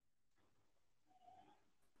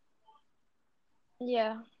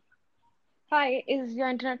Yeah. Hi, is your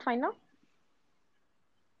internet fine now?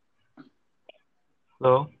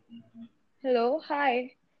 Hello. Hello,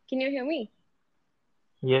 hi. Can you hear me?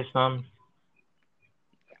 Yes, ma'am.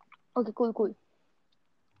 Okay, cool, cool.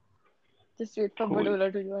 Just wait for Cool.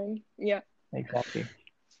 Badola to join. Yeah. Exactly.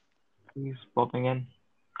 He's popping in.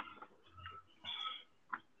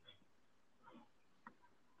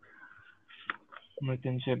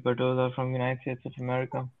 Mrityunjay Patel from United States of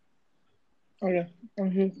America. Okay,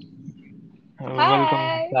 I'm here. Welcome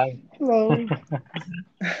Hi. back. Hello.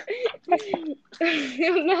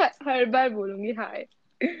 मैं हर बार बोलूंगी hi.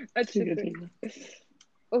 अच्छे ठीक है से. ठीक है.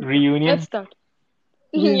 Okay, let's Reunion. start.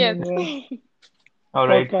 Yes. Reunion, yeah. All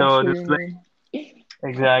right. Podcast So this is reunion.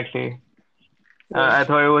 like exactly. Right. I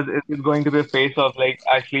thought it was going to be a face off. Like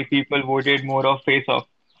actually, people voted more of face off.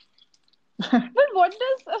 But what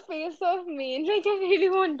does a face off mean? Like, I really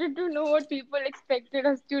wanted to know what people expected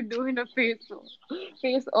us to do in a face off.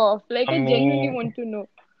 Face off. Like, I I genuinely mean, want to know.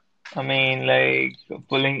 like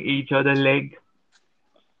pulling each other leg.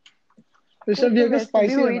 Rishabh वो ये तो का वैसे भी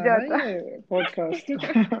spicy हो ही बनाना है जाता. ये पॉडकास्ट.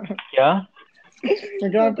 Yeah.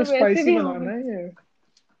 मैं क्या वो आपको तो वैसे स्पाइसी भी हो. बनाना है ये.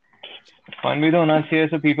 Fun भी तो होना चाहिए.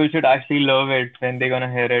 So people should actually love it when they're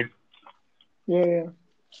gonna hear it. Yeah.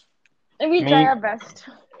 I We try mean, our best.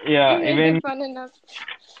 We yeah. make Even it fun enough.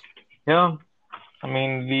 yeah. I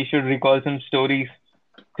mean, we should recall some stories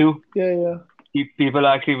too. Yeah. Keep people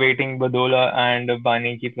actually waiting Badola and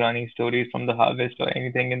Bani ki purani stories from the harvest or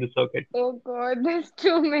anything in the circuit. Oh God, there's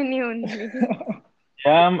too many only.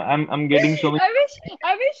 Yeah, I'm getting so many.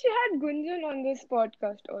 I wish you had Gunjan on this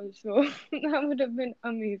podcast also. That would have been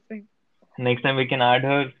amazing. Next time we can add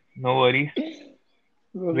her. No worries.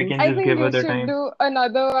 We जरूर. can I just think give her you the should time. do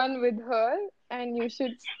another one with her, and you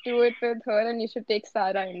should do it with her, and you should take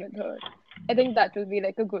Sarah in with her. I think that will be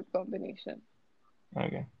like a good combination.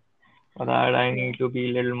 Okay. For that, I Yeah. need to be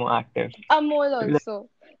a little more active. Amol Maybe that's also.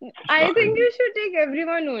 I think you should take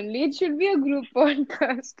everyone only. It should be a group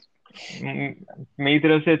podcast. mm, मेरी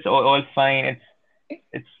तरफ से it's all fine.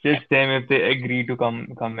 It's just them if they agree to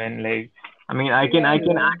come in. Like, I mean, I Yeah.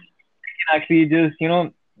 can Yeah. actually just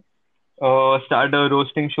start a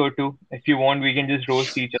roasting show too. If you want, we can just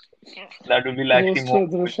roast each other. That would be actually Roast more.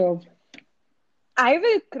 with Rishabh. I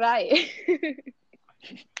will cry.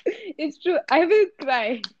 It's true. I will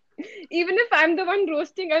cry. Even if I'm the one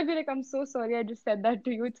roasting, I'll be like, I'm so sorry. I just said that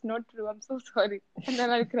to you. It's not true. I'm so sorry. And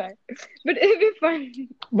then I'll cry. But it'll be fun.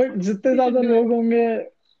 But जितने We should ज्यादा do लोग it. होंगे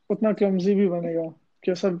उतना clumsy भी बनेगा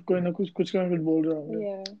कि सब कोई ना कुछ बोल रहे होंगे.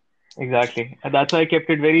 Yeah. Exactly. And that's why I kept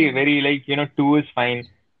it very, Yeah. very like, two is fine.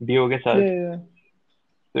 Dio के साथ. Yeah.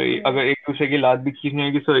 So Yeah. अगर एक दूसरे की लात भी खींचनी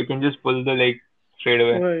होगी, so you can just pull the leg straight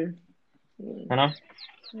away. Right. You know?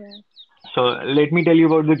 Yeah. So let me tell you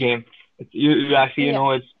about the game. You actually,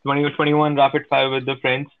 Yeah. it's 2021 rapid fire with the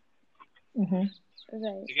friends. Mm-hmm.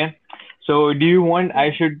 Right. Okay. So do you want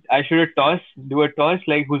Yeah. do a toss,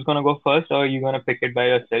 like who's gonna go first, or you gonna pick it by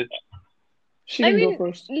yourself? She I can go mean,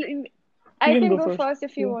 first. I You can can go go first. first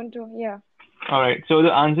if you Yeah. want to. Yeah. All right. So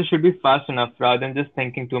the answer should be fast enough rather than just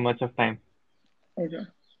thinking too much of time. Okay.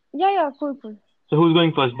 Yeah, yeah, cool, cool. So who's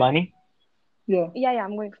going first, Bani? Yeah. Yeah, yeah,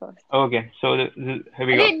 I'm going first. Okay. So here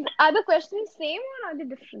we go. Wait, are the questions same or are they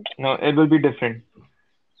different? No, it will be different.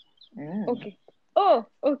 Mm. Okay. Oh,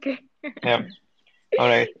 okay. Yeah. All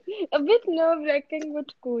right. A bit nerve-wracking,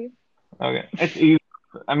 but cool. Okay. It's easy.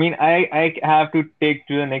 I mean, I have to take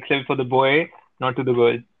to the next level for the boy, not to the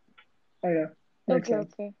girl. Okay. Makes Okay,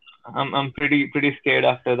 sense. okay. I'm pretty scared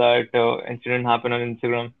after that incident happened on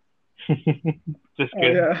Instagram. Just Oh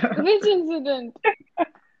kidding. yeah. Which incident?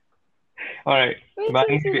 All right, Which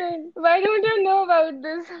Bani. incident? Why don't I know about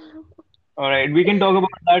this? All right, we can talk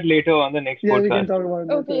about that later on the next Yeah, we can podcast. talk about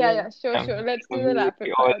it Okay, later. yeah, Yeah. yeah, sure, Yeah, sure. Let's do the we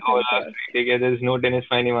rapid all fire thing are first. free together. There's no tennis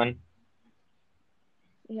for anyone.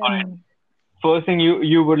 All Yeah. right. Mm. First thing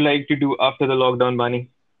you would like to do after the lockdown, Bani?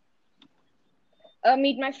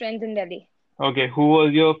 Meet my friends in Delhi. Okay, who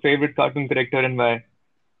was your favorite cartoon character and why?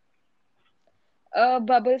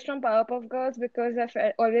 Bubbles from Powerpuff Girls because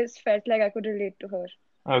always felt like I could relate to her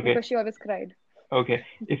Okay, because she always cried. okay.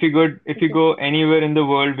 If you Okay. go anywhere in the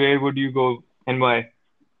world, where would you go and why?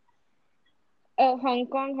 Hong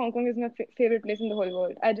Kong. Hong Kong is my favorite place in the whole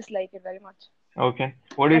world. I just like it very much. Okay.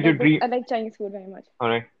 What is your dream? I like Chinese food very much. All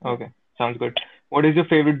right. Yeah. Okay. Sounds good. What is your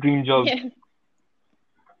favorite dream job? Yeah.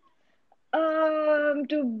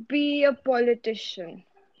 To be a politician.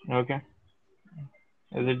 Okay.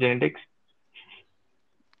 Is it genetics?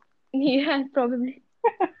 Yeah, probably.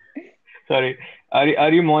 Sorry. Are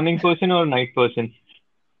you morning person or night person?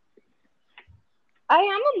 I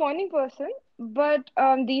am a morning person, but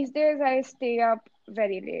these days I stay up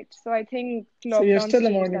very late. So I think So you're lockdowns still a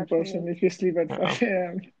changed morning that for me. person if you sleep at Uh, 5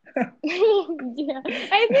 a.m. Yeah,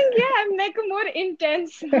 I think yeah, I'm like a more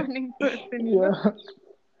intense morning person, you know? Yeah.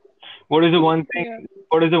 what is the one Yeah. thing?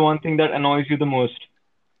 What is the one thing that annoys you the most?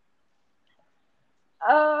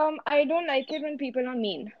 I don't like it when people are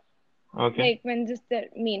mean. Okay. Like when just they're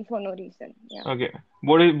mean for no reason. Yeah. Okay.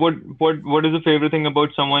 What is the favorite thing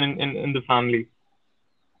about someone in the family?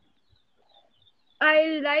 I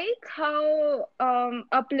like how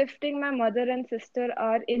uplifting my mother and sister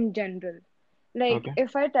are in general. Like Okay.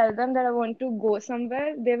 if I tell them that I want to go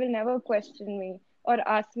somewhere, they will never question me or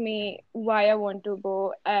ask me why I want to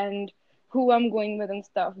go and who I'm going with and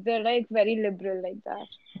stuff. They're like very liberal like that.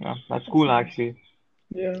 Yeah, that's That's cool nice. actually.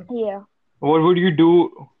 Yeah. Yeah. What would you do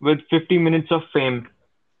with 50 minutes of fame?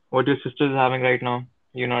 What your sister is having right now?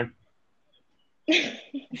 You're not.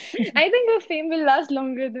 I think her fame will last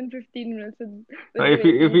longer than 15 minutes with the If way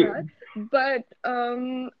you if things you are. But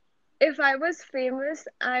if I was famous,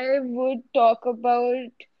 I would talk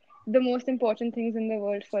about the most important things in the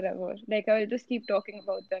world forever. Like I will just keep talking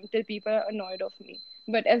about them till people are annoyed of me.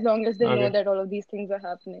 But as long as they know okay that all of these things are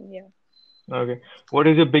happening, yeah. okay. What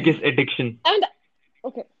is your biggest addiction? And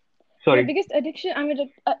okay, my Sorry. biggest addiction,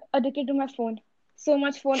 addicted to my phone. So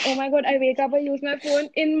much phone. Oh my God, I wake up, I use my phone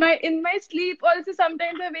in my sleep. Also,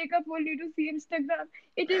 sometimes I wake up only to see Instagram.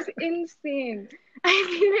 It is insane. I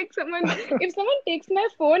feel like if someone takes my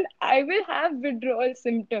phone, I will have withdrawal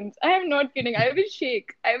symptoms. I am not kidding. I will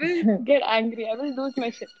shake. I will get angry. I will lose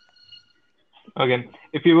my shit. Okay.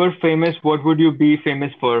 If you were famous, what would you be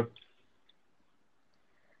famous for?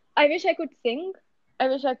 I wish I could sing. I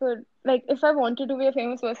wish I could, like, if I wanted to be a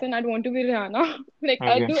famous person, I'd want to be Rihanna. Like,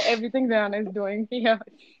 I'd Okay. do everything Rihanna is doing. Yeah,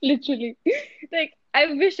 literally. Like, I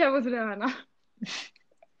wish I was Rihanna.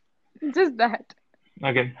 Just that.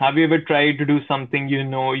 Okay. Have you ever tried to do something you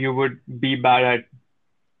know you would be bad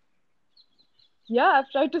Yeah, I've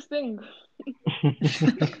tried to sing. at?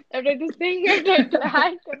 I've tried to sing, I've tried to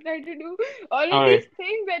act, I've tried to do all All of right. these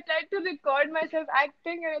things. I tried to record myself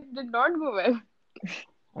acting and it did not go well.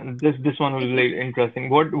 And this one was like interesting.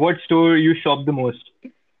 What store you shop the most?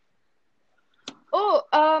 Oh,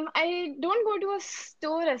 I don't go to a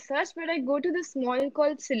store as such, but I go to this mall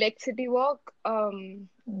called Select City Walk. Mm.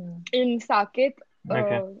 In Saket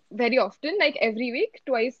Okay. very often, like every week,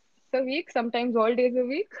 twice a week, sometimes all days a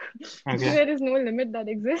week. Okay. There is no limit that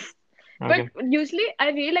exists. But Okay. usually, I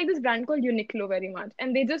really like this brand called Uniqlo very much,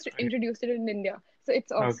 and they just introduced it in India, so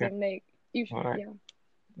it's Okay. awesome. Like you should, All right. yeah.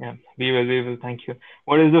 Yeah. We will. We will. Thank you.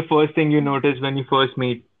 What is the first thing you notice when you first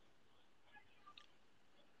meet?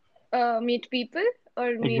 Meet people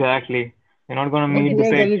or meet. Exactly. You're not gonna What meet the girls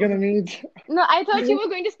are Okay, pig. you gonna okay. meet? No, I thought you were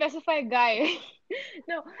going to specify a guy.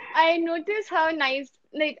 No, I notice how nice,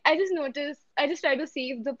 like, I just try to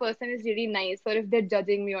see if the person is really nice or if they're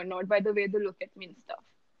judging me or not by the way they look at me and stuff.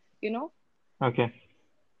 You know? Okay.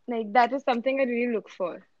 Like, that is something I really look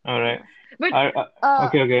for. All right. Yeah. But, Are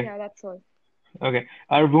okay. Okay. yeah, that's all. Okay.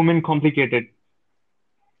 Are women complicated?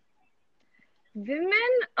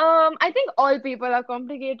 Women, I think all people are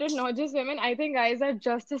complicated, not just women. I think guys are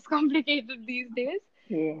just as complicated these days.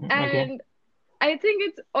 Yeah. Okay. And I think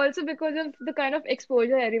it's also because of the kind of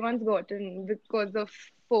exposure everyone's gotten because of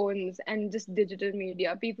phones and just digital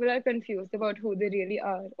media. People are confused about who they really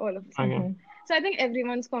are all of a Okay. sudden. Hmm. So I think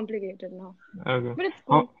everyone's complicated now. Okay. But it's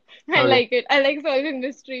cool. How I okay. like it. I like solving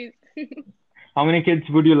mysteries. How many kids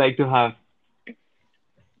would you like to have?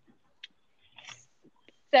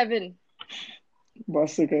 7.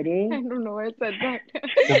 बस करो. I don't know why I said that.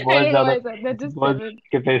 ये I बहुत don't know ज्यादा why I said that. Just बहुत 7.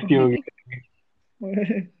 Capacity होगी.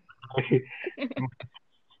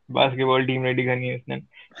 Basketball team ready करनी है इसने.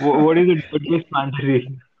 What is the dirtiest fantasy?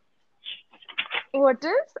 What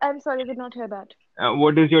is? I'm sorry, I did not hear that.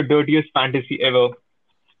 What is your dirtiest fantasy ever?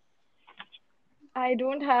 I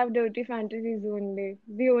don't have dirty fantasies only.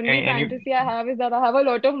 The only Any fantasy I have is that I have a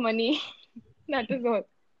lot of money. That is all.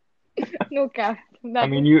 No cap. I That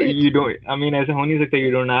mean is you it. don't. I mean ऐसा हो नहीं सकता.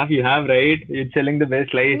 You don't have. You have, right? You're selling the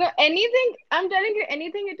best life. No, anything, I'm telling you,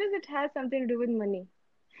 anything it is, it has something to do with money.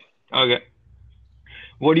 Okay.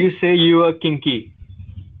 What do you say you are kinky?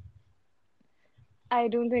 I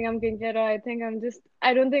don't think I'm kinky at all.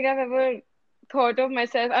 I don't think I've ever thought of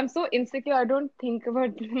myself. I'm so insecure. I don't think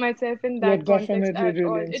about myself in You're that context definitely at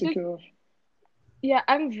all. really It is, insecure. yeah,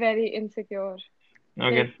 I'm very insecure. Like,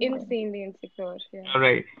 Okay. Yeah. insanely insecure. Yeah. All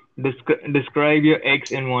right. Describe your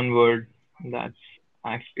ex in one word. That's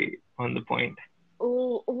actually on the point.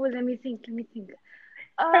 Oh, let me think.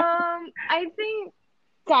 I think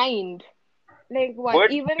kind. Like one,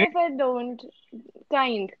 What? even if I don't,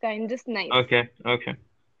 kind, just nice. Okay, okay.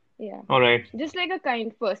 Yeah. All right. Just like a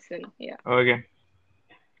kind person. Yeah. Okay.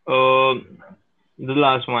 The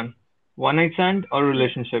last one. One night stand or Yeah.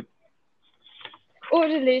 relationship? Oh,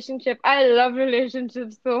 relationship. I love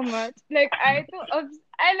relationships so much. Like I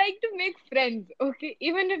like to make friends, okay?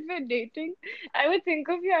 Even if we're dating, I would think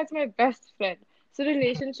of you as my best friend. So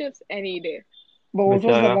relationships any day. But what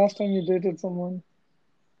was the Bechara. last time you dated someone?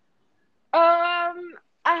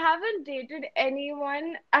 I haven't dated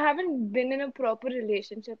anyone. I haven't been in a proper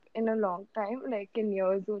relationship in a long time, like in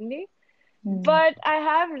years only. Hmm. But I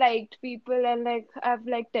have liked people and like I've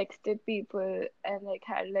like texted people and like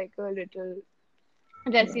had like a little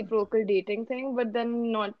Yeah. reciprocal dating thing, but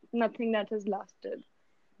then not nothing that has lasted.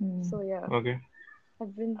 Hmm. So yeah, Okay.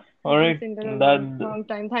 I've been All I've been right. single a That long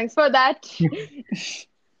time. Thanks for that.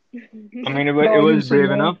 I mean, The it was audience should brave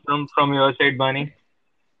know. enough from your side, Bani.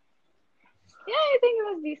 Yeah, I think it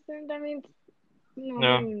was decent. I mean, it's normal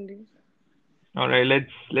Yeah. only. All right.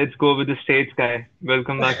 Let's go with the States guy.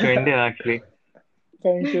 Welcome back to India. Actually,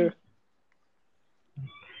 Thank you.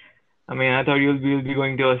 I mean, I thought you'll be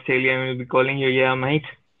going to Australia and we'll be calling you, yeah, mate.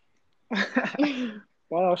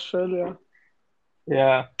 Wow, Australia.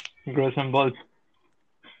 Yeah. Grow some balls.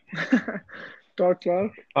 Talk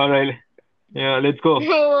Clark. All right. Yeah. Let's go.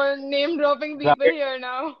 Oh, name dropping people Rapid, here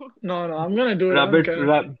now. No, no, I'm gonna do it. I don't rapid, care.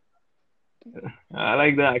 rap. I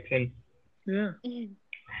like the accent. Yeah.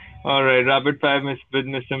 All right. Rapid fire with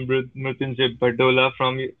Mr. Mrutyunjay Bhadola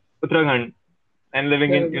from Uttarakhand and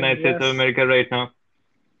living There in again. United States of Yes. America right now.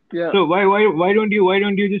 Yeah. So why don't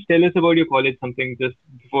you just tell us about your college something just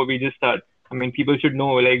before we just start? I mean, people should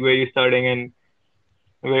know like where you're starting and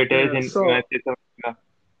where it is Yeah. in United States of America.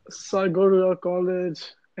 So I go to a college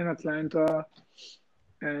in Atlanta,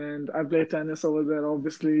 and I play tennis over there.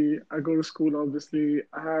 Obviously, I go to school. Obviously,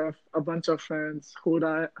 I have a bunch of friends who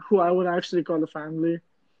I would actually call a family,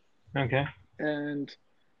 Okay. and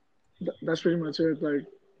that's pretty much it. Like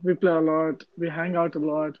we play a lot, we hang out a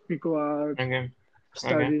lot, we go out, Okay. Okay.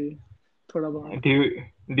 study, thoda bahut.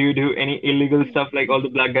 Do you do any illegal stuff like all the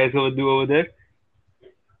black guys over do over there?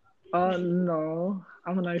 No,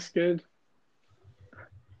 I'm a nice kid.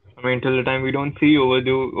 I mean, till the time we don't see you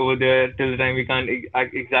over there, till the time we can't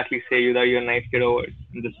exactly say you that you're a nice kid over it.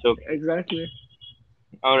 I'm just joking. Exactly.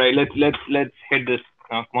 All right, let's hit this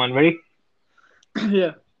now. Come on, ready?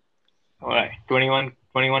 Yeah. All right,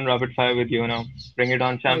 21 rapid fire with you now. Bring it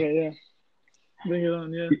on, Sam. Okay. Yeah. Bring it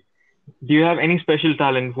on. Yeah. Do you have any special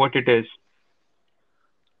talent? What it is?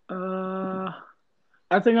 Uh,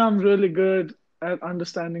 I think I'm really good at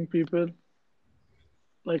understanding people.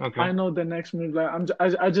 Like Okay. I know the next move. Like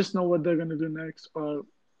I just know what they're gonna do next, or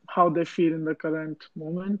how they feel in the current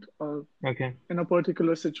moment, or Okay. in a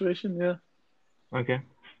particular situation. Yeah. Okay.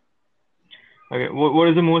 Okay. What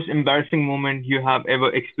is the most embarrassing moment you have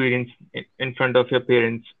ever experienced in front of your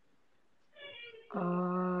parents?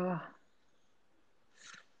 Uh,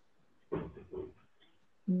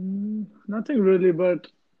 Nothing really, but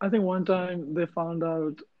I think one time they found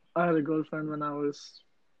out I had a girlfriend when I was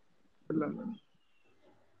 11.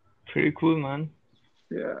 Pretty cool, man.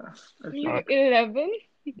 Yeah, I You Uh, think. 11?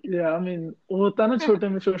 Yeah, I mean, वो होता है ना छोटे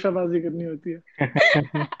में शोशाबाजी करनी होती है.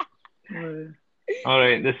 वही. All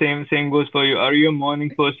right. The same goes for you. Are you a morning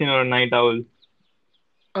person or a night owl?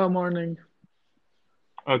 Morning.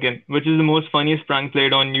 Okay. Which is the most funniest prank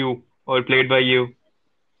played on you or played by you?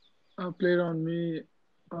 Played on me.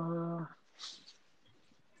 Uh,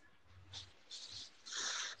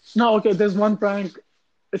 no, okay, there's one prank.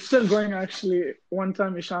 It's still going actually. One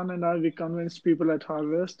time, Ishan and I, we convinced people at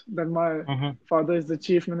Harvest that my Mm-hmm. father is the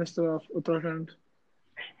chief minister of Uttarakhand.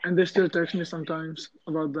 And they still text me sometimes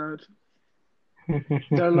about that.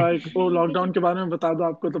 They're like, oh, lockdown के बारे में बता दो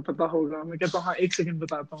आपको तो पता होगा. मैं कहता हूँ हाँ 1 सेकंड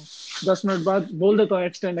बताता हूँ. 10 मिनट बाद बोल देता हूँ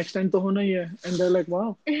एक्सटेंड तो होना ही है. And they're like,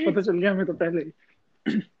 wow, पता चल गया हमें तो पहले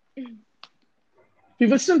ही.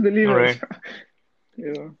 People still believe All it. right.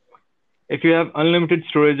 Yeah. If you have unlimited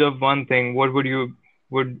storage of one thing, what would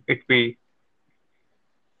it be?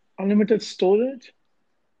 Unlimited storage?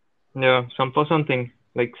 Yeah, for something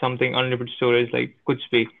like something unlimited storage like could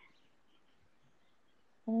be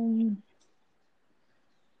Um,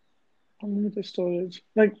 Unlimited storage.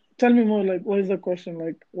 Like, tell me more. Like, what is the question?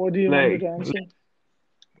 Like, what do you want me to answer?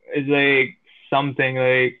 it's like something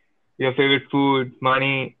like your favorite food,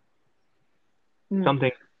 money, Hmm.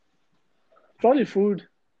 something. Probably food.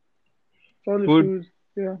 Probably Food, food.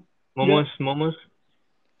 Yeah. Yeah. momos.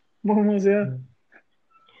 Momos, yeah. Mm.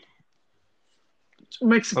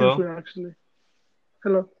 Mexican Hello? food, actually.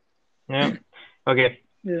 Hello. Yeah. Okay.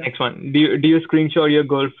 Yeah. Next one. Do you screenshot your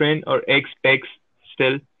girlfriend or ex text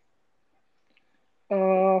still?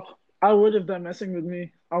 Uh, I would if they're messing with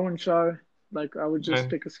me. I wouldn't try. Like I would just Okay.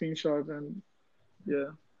 take a screenshot and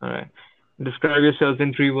yeah. All right. Describe yourself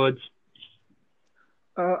in 3 words.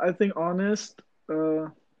 I think honest,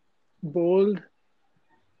 bold,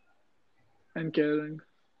 and caring.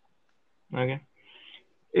 Okay.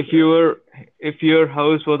 If you Yeah. were, if your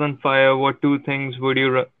house was on fire, what 2 things would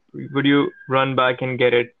you run back and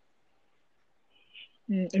get it?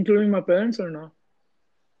 Including my parents or no?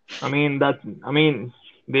 I mean,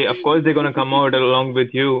 they, of course, they're gonna come out along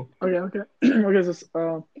with you. Okay, okay. Okay,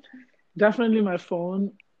 so definitely my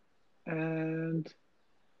phone and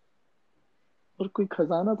और कोई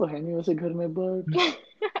खजाना तो है नहीं वैसे घर में but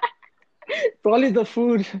probably the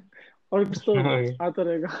food और कुछ तो Okay. आता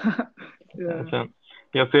रहेगा. Yeah, So,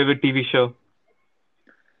 your favorite TV show.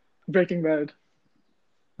 Breaking Bad.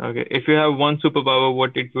 Okay. If you have one superpower,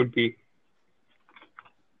 what it would be?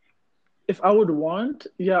 If I would want,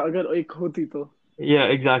 yeah, अगर एक होती तो Yeah,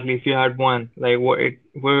 exactly. If you had one, like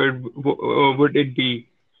would it be?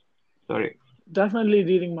 Sorry. definitely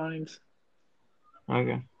reading minds.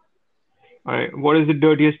 Okay. All right. What is the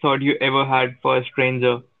dirtiest thought you ever had for a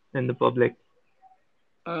stranger in the public?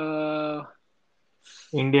 Uh,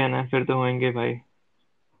 Indian है फिर तो होंगे भाई.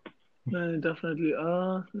 no, definitely.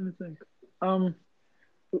 Let me think. Um,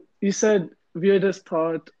 you said weirdest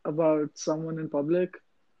thought about someone in public.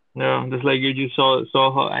 Yeah, just like you just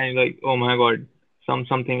saw her and like, oh my God,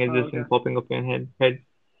 something is just Okay. popping up in your head.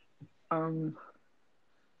 Um,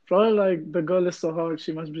 Probably like the girl is so hot,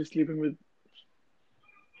 she must be sleeping with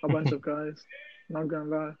a bunch of guys. Not gonna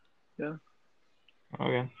lie. Yeah.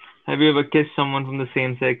 Okay. Have you ever kissed someone from the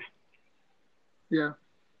same sex? Yeah.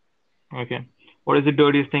 Okay. What is the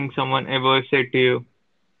dirtiest thing someone ever said to you?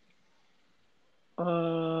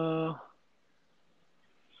 Uh,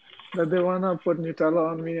 that they wanna put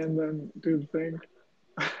Nutella on me and then do the thing.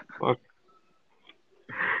 Fuck.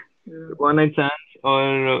 Yeah. One night stands or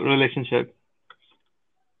relationship?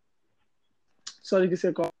 Sorry,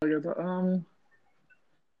 किसी का call आ गया था.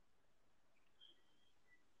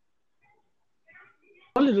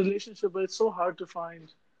 Probably relationship, but it's so hard to find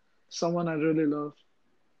someone I really love.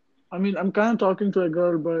 I mean, I'm kind of talking to a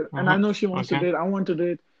girl, but and I Uh-huh. know she wants to Okay. date. I want to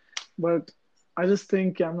date, but I just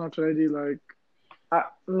think I'm not ready. Like,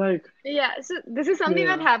 Yeah, so this is something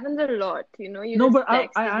that yeah. happens a lot, you know. You No, just but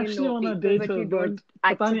text I and you actually know want to people, date but her, you but don't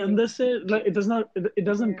पता नहीं actually. अंदर से like it does not it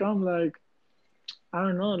doesn't Yeah. come like I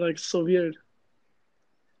don't know like so weird.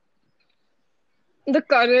 The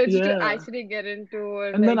courage to Yeah, actually get into or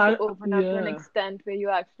and then like to I open up to an yeah extent where you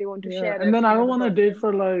actually want to yeah, share and then I everything don't with the want to date person.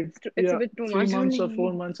 for like It's a yeah bit too three much for months or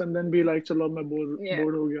four me. months and then be like चलो मैं Yeah.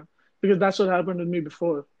 bored हो गया because that's what happened with me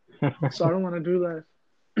before. So I don't want to do that.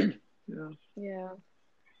 Yeah, Yeah.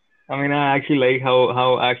 I mean, I actually like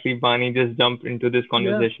how actually Bani just jumped into this yeah.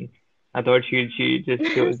 conversation. I thought she just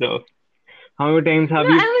chose off. How many times No, have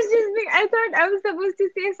you? I was just being, I thought I was supposed to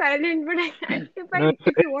stay silent, but No,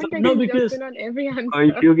 if you want, I No, can jump because in on every if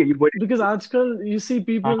answer. you what? because आजकल you see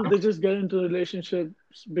people Uh-huh. they just get into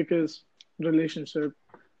relationships because relationship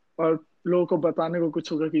और लोगों को बताने को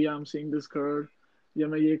कुछ होगा कि yeah, I'm seeing this girl या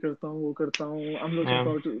मैं ये करता हूँ वो करता हूँ I'm looking Yeah.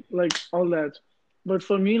 forward to like all that but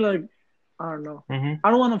for me like I don't know Mm-hmm.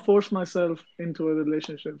 I don't want to force myself into a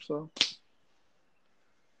relationship so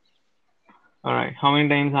All right. How many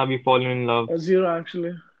times have you fallen in love? zero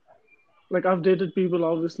actually like I've dated people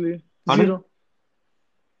obviously Pardon? zero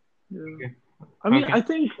yeah Okay. I mean Okay. I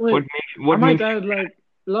think What wait makes I what might makes add like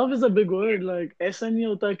love is a big word like ऐसा नहीं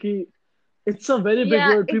होता कि it's a very big Yeah,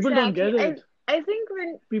 word people don't exactly. get it I think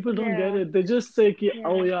when people don't get yeah, it they just say कि,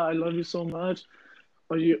 oh yeah. yeah I love you so much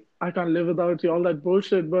or you I can't live without you, all that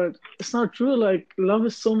bullshit. But it's not true. Like love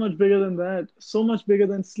is so much bigger than that, so much bigger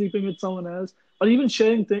than sleeping with someone else or even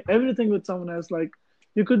sharing everything with someone else. Like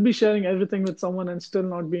you could be sharing everything with someone and still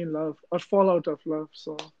not be in love or fall out of love.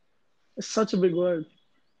 So it's such a big word.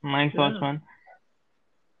 my first Yeah. one?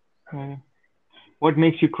 Uh, what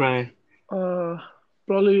makes you cry? Uh,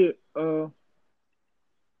 Probably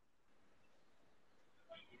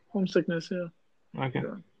homesickness. Yeah. Okay.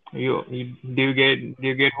 Yeah. You do you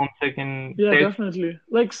get homesick in Yeah, states? definitely.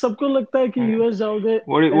 Like सबको लगता है कि Okay. US जाओगे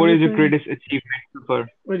What is your everything. greatest achievement so far?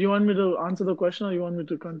 Wait, you want me to answer the question or you want me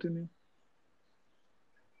to continue?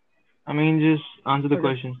 I mean, just answer the Okay.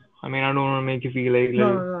 question. I mean, I don't want to make you feel like No,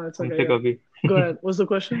 little no, no, it's okay. homesick Yeah. of you. Go ahead. What's the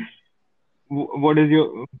question? What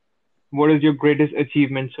is your greatest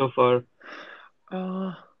achievement so far?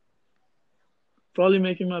 Uh, Probably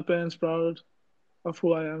making my parents proud of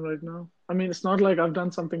who I am right now. I mean, it's not like I've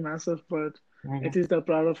done something massive, but Okay. at least they're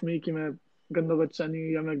proud of me कि मैं गंदा बच्चा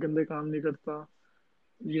नहीं या मैं गंदे काम नहीं करता.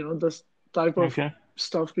 You know, this type of Okay.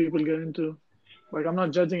 stuff people get into. Like I'm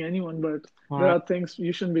not judging anyone, but there Alright. are things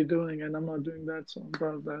you shouldn't be doing, and I'm not doing that, so I'm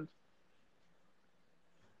proud of that.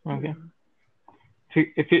 Okay. Yeah.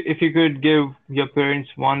 If you could give your parents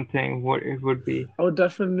one thing, what it would be? I would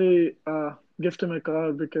definitely gift him a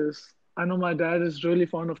car because I know my dad is really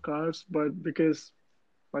fond of cars, but because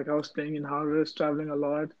like I was staying in Harvard, traveling a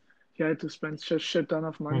lot, he had to spend shit ton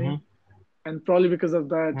of money, Mm-hmm. and probably because of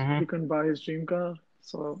that, he Mm-hmm. couldn't buy his dream car.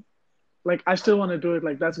 So like I still want to do it.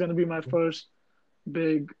 Like that's gonna be my first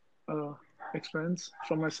big uh expense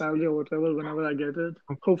from my salary or whatever whenever I get it.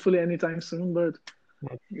 Hopefully anytime soon, but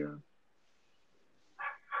That's, yeah.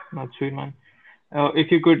 that's sweet, man.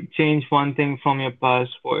 If you could change one thing from your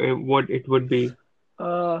past, what it would be?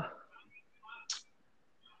 Uh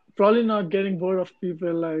Probably not getting bored of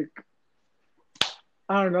people like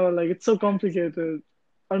I don't know, like it's so complicated.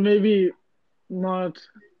 Or maybe not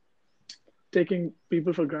taking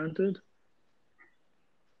people for granted.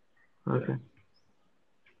 Yeah. Okay.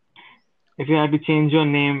 If you had to change your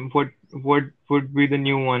name, what would be the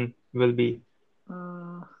new one will be?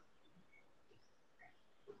 Uh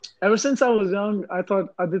Ever since I was young, I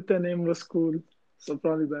thought Aditya name was cool. So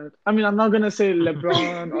probably that. I mean, I'm not gonna say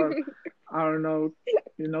LeBron or I don't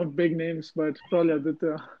know, big names, but probably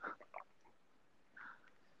Aditya.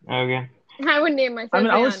 Okay. I would name I myself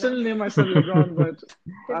mean, I would Rihanna. still name myself LeBron, but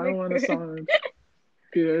I don't Like, want to sound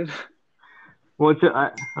weird.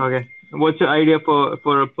 Okay? What's your idea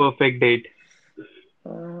for a perfect date?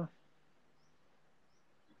 Uh,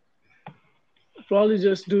 Probably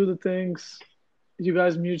just do the things you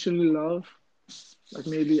guys mutually love. Like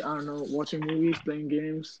maybe, I don't know, watching movies, playing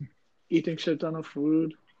games, eating shit ton of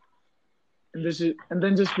food, and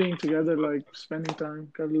then just being together, like spending time,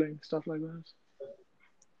 cuddling, stuff like that.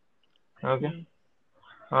 Okay. Yeah.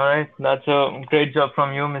 All right. That's a great job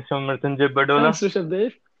from you, Mr. Mrityunjay Badola. Thanks, Rishabh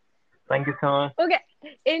Dev. Thank you so much. okay,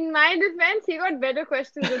 in my defense, he got better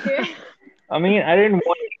questions. Okay. I mean, I didn't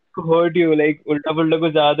want to hurt you. Like, ulta pulta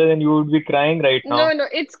ko zyada, then you would be crying right No, now. no,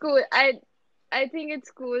 it's cool. I think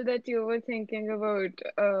it's cool that you were thinking about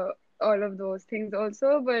all of those things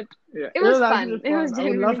also, but Yeah, it it was was actually fun. It was fun. I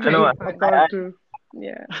would genuinely love to I know. very do a fun. part two.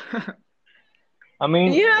 Yeah. I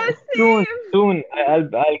mean, Yeah, soon, same. soon,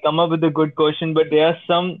 I'll come up with a good question, but there are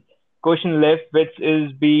some question left which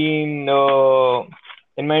is being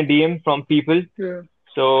in my DM from people. Yeah.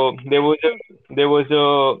 So Okay. there was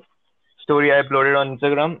a story I uploaded on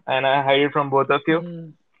Instagram, and I hide it from both of you.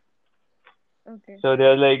 Mm. Okay. So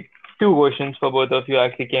there are like two questions for both of you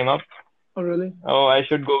actually came up. Oh, really? Oh, I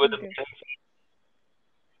should go with the Okay.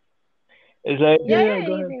 It's like, Yeah, Yeah, yeah, yeah,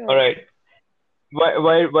 go ahead. anything all goes.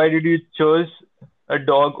 right, why did you choose a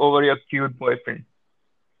dog over your cute boyfriend?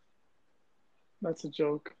 That's a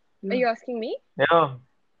joke. Are Yeah. you asking me? Yeah,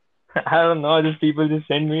 I don't know. Just people just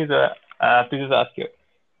send me, so I have to just ask you.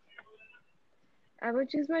 I would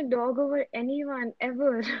choose my dog over anyone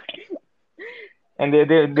ever. And they I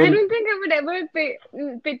don't think I would ever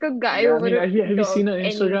pick a guy Yeah, I over mean, have a you seen dog her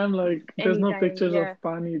Instagram? Like, there's no anytime. pictures Yeah. of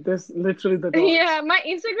Pani. There's literally the dogs. Yeah, my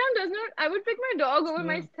Instagram does not. I would pick my dog over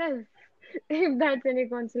Yeah. myself if that's any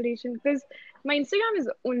consolation. Because my Instagram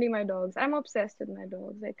is only my dogs. I'm obsessed with my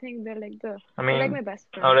dogs. I think I they're like mean, my best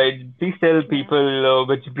all friend. right. Please tell Yeah. people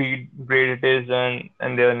which breed it is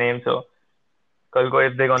and their name. So, Kalko,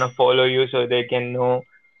 if they're gonna follow you, so they can know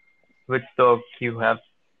which dog you have.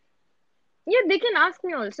 Yeah, they can ask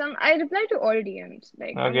me also. I reply to all DMs.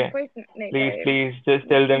 Like I'm Okay. quite like Please, I please, just like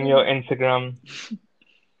tell them you. your Instagram.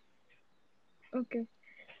 Okay,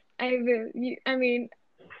 I will. I mean,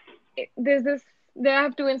 there's this. There I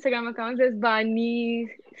have two Instagram accounts. There's Bani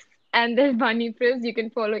and there's Bani Priz. You can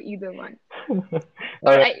follow either one. All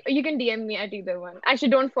Or right. you can DM me at either one. Actually,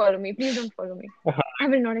 don't follow me. Please don't follow me. I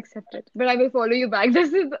will not accept it. But I will follow you back.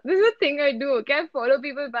 This is a thing I do. Okay, I follow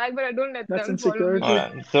people back, but I don't let That's them follow me insecurity.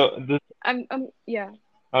 back. All right. So this. Yeah.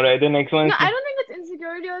 All right. The next one No, is. I don't think it's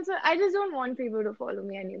insecurity. Also, I just don't want people to follow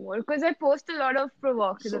me anymore because I post a lot of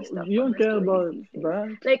provocative So stuff you on don't my care stories about these days.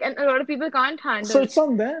 that. Like, and a lot of people can't So handle. it's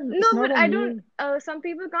on them. No, It's not but on I don't. you. Some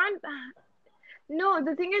people can't. No,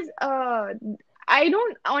 the thing is, I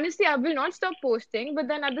don't honestly, I will not stop posting, but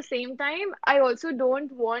then at the same time, I also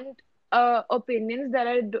don't want opinions that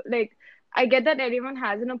are like I get that everyone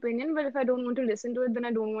has an opinion, but if I don't want to listen to it, then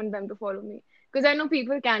I don't want them to follow me. Because I know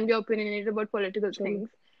people can be opinionated about political Sorry. things,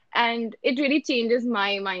 and it really changes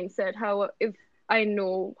my mindset how if I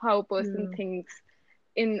know how a person Yeah. thinks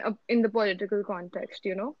in the political context,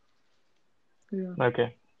 you know? Yeah.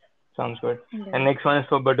 Okay. Sounds good. And Yeah. next one is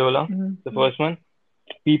for Badola. Hmm. The first one.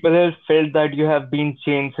 People have felt that you have been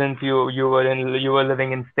changed since you were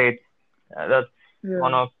living in States. That's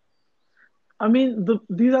one Yeah. of. I mean,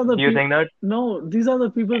 these are the Do you people. think that? No, these are the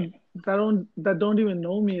people that don't even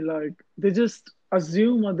know me. Like they just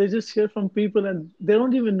assume or they just hear from people and they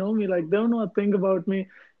don't even know me. Like they don't know a thing about me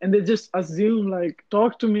and they just assume like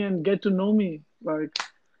talk to me and get to know me.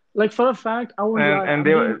 Like for a fact, I won't lie. and I'm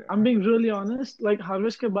they being I'm being really honest. Like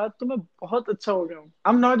Harvest के बाद तो मैं बहुत अच्छा हो गया हूँ.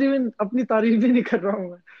 I'm not even अपनी तारीफ भी नहीं कर रहा हूँ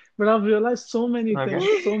मैं. But I've realized okay.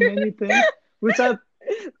 so many things which are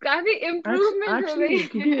काफी इम्प्रूवमेंट हो actually गई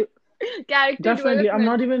क्योंकि character definitely, I'm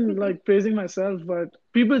not development even like praising myself, but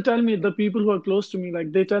people tell me, the people who are close to me,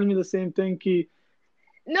 like they tell me the same thing. Ki,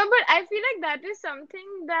 No, but I feel like that is something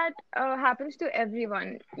that happens to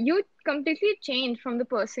everyone. You completely change from the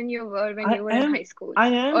person you were when I you were in high am, school, I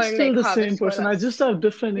am or still like the same Harvest for person. I us. just have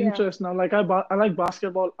different Yeah, interests now. Like I like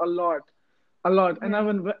basketball a lot. And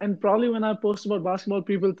yeah. and probably when I post about basketball,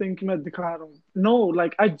 people think मैं दिखा रहा हूँ. No,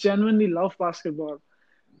 like I genuinely love basketball.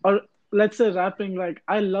 Or let's say rapping. Like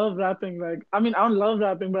I love rapping. Like I mean, I don't love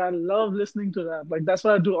rapping, but I love listening to rap. Like that's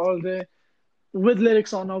what I do all day. With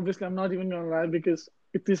lyrics on, obviously. I'm not even gonna lie because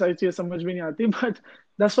इतनी सारी चीजें समझ भी नहीं आती. But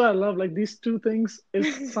that's what I love. Like these two things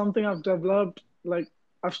is something I've developed. Like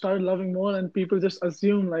I've started loving more, and people just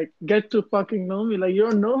assume like get to fucking know me. Like you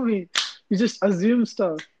don't know me, you just assume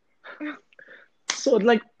stuff. So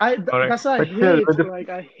like All right, that's what I but still, hate. with the Like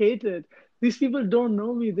I hate it. These people don't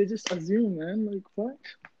know me. They just assume, man. Like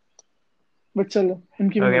what? But चलो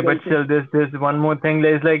उनकी भी okay, नहीं but गलती. still, there's one more thing.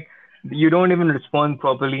 There's like you don't even respond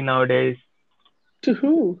properly nowadays. To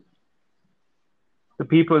who? The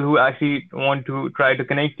people who actually want to try to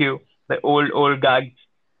connect you, the old gags,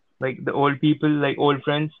 like the old people, like old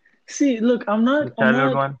friends, See, look, the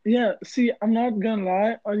childhood one. yeah, see, I'm not gonna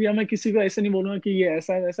lie, और या मैं किसी को ऐसे नहीं बोलूंगा कि ये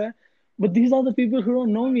ऐसा है वैसा है, but these are the people who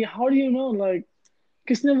don't know me. How do you know? Like,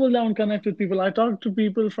 किसने बोला I don't connect with people? I talk to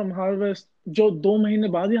people from Harvest जो 2 महीने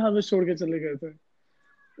बाद ही Harvest छोड़ के चले गए थे.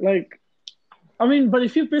 Like, I mean, but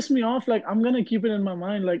if you piss me off, like, I'm gonna keep it in my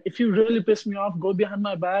mind. Like, if you really piss me off, go behind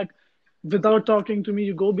my back without talking to me.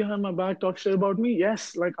 You go behind my back, talk shit about me.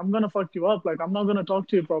 Yes, like, I'm gonna fuck you up. Like, I'm not gonna talk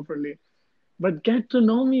to you properly. But get to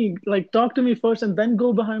know me, like talk to me first and then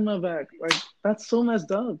go behind my back. Like that's so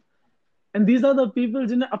messed up. And these are the people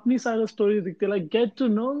जिन्हें अपनी side of story दिखते. Like get to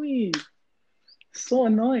know me. So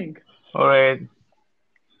annoying. All right,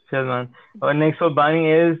 chill, man. Next for Bani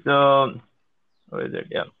is what is it?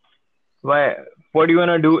 Yeah. Why? What do you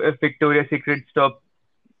wanna do if Victoria's Secret stop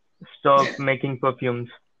making perfumes?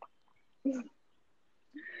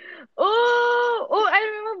 Oh, I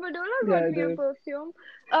remember Badola Yeah, got I me a did. perfume.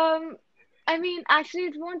 Um, I mean, actually,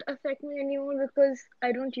 it won't affect me anymore because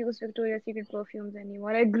I don't use Victoria's Secret perfumes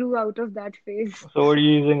anymore. I grew out of that phase. So what are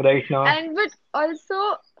you using right now? And but also,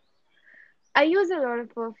 I use a lot of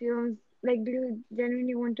perfumes. Like, do you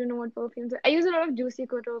genuinely want to know what perfumes? I use a lot of Juicy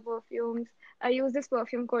Couture perfumes. I use this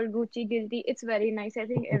perfume called Gucci Guilty. It's very nice. I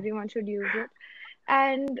think everyone should use it.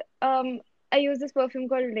 And I use this perfume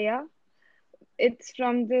called Leia. It's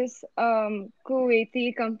from this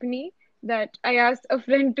Kuwaiti company that I asked a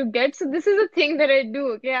friend to get. So this is a thing that I do.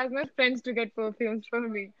 Okay, I ask my friends to get perfumes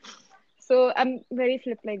from me. So I'm very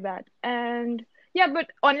flip like that. And yeah,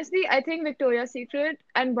 but honestly, I think Victoria's Secret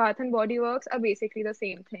and Bath and Body Works are basically the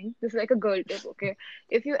same thing. This is like a girl tip, okay?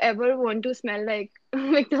 If you ever want to smell like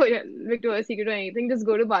Victoria's Secret or anything, just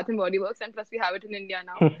go to Bath and Body Works, and plus we have it in India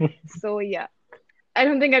now. So yeah, I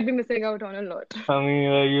don't think I'd be missing out on a lot. I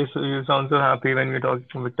mean, you sound so happy when we're talking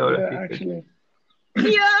to Victoria's Yeah, Secret. actually.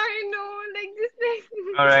 Yeah, I know. Like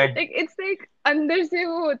just All right. like it's like अंदर से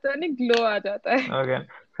वो होता है ना glow आ जाता है. Okay.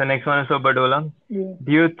 So next one is for Badola. Yeah,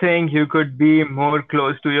 Do you think you could be more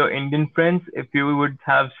close to your Indian friends if you would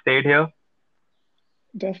have stayed here?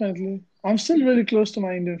 definitely. I'm still really close to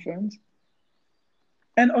my Indian friends.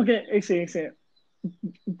 And okay, एक से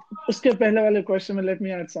उसके पहले वाले question में let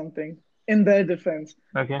me add something. In their defense,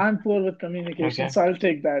 Okay. I'm poor with communication, Okay. so I'll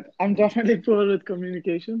take that. I'm definitely poor with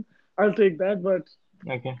communication. I'll take that, but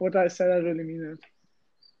Okay. what I said, I really mean it.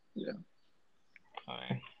 Yeah. All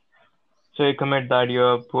right. So you commit that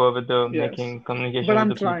you're poor with the Yes. making But communication with I'm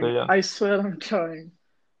the people. trying. Yeah. I swear I'm trying.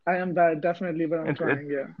 I am bad, definitely, but I'm It's trying.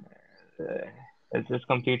 Yeah. uh, it's just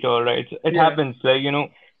completely all right. It Yeah. happens. Like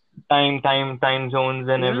time zones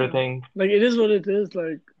and Yeah. everything. Like it is what it is.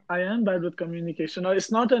 Like I am bad with communication. Or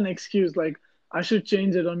it's not an excuse. Like I should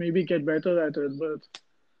change it or maybe get better at it, but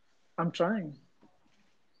I'm trying.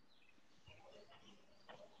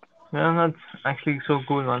 Yeah, that's actually so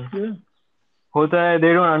cool, man. Yeah. होता है, they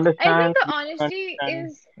don't I understand. think the You don't honesty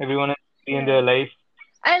understand. is Everyone is busy in their yeah. life.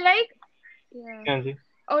 I like yeah. You see.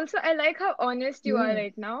 Also, I like how honest you are Yeah.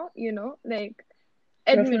 right now, like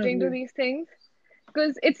admitting to Definitely. these things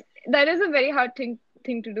because it's that is a very hard thing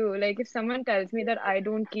thing to do. Like if someone tells me that I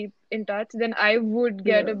don't keep in touch, then I would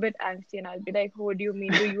get Yeah. a bit angsty and I'll be like, what do you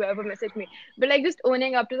mean? Do you ever message me? But like just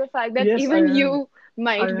owning up to the fact that Yes, I even am. you I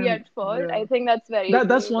might be am. at fault, Yeah. I think that's very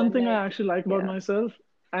That's brave one and thing I like, actually like about yeah. myself.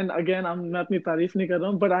 And again, मैं अपनी तारीफ नहीं कर रहा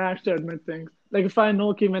हूँ, but I actually admit things. Like if I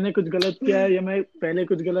know कि मैंने कुछ गलत किया है या मैं पहले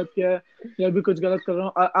कुछ गलत किया है या अभी कुछ गलत कर रहा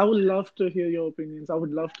हूँ, I would love to hear your opinions. I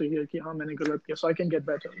would love to hear कि हाँ मैंने गलत किया, so I can get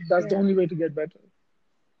better. That's the Yeah. only way to get better.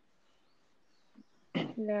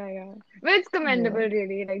 Yeah, yeah. But it's commendable, Yeah.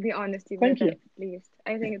 really, like the honesty Thank bit you. at least.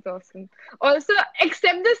 I think it's awesome. Also,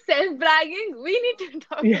 except the self-bragging, we need to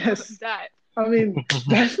talk about Yes. that. I mean,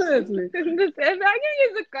 definitely. The self-bragging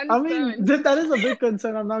is a I mean, concern. that is a big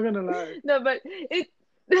concern. I'm not gonna lie. No, but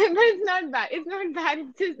but it's not bad. It's not bad.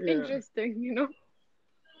 It's just Yeah. interesting, you know.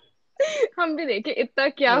 हम भी देखे इतना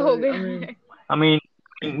क्या हो I गया mean, है. I mean,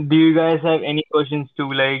 do you guys have any questions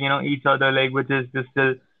to like, each other, like, which is just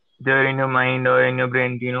still there in your mind or in your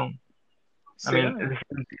brain, I so mean, yeah.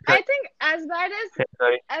 I think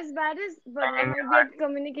sorry. as bad as I Bhavya mean, might be at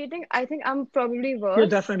communicating, I think I'm probably You're worse.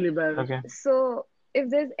 definitely bad. okay. So if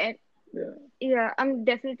there's Yeah. yeah, I'm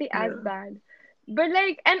definitely as Yeah. bad. But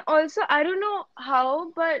like, and also, I don't know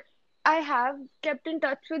how, but I have kept in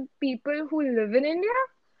touch with people who live in India.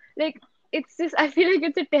 Like, it's just, I feel like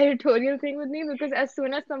it's a territorial thing with me because as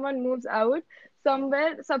soon as someone moves out,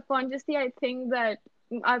 somewhere subconsciously, I think that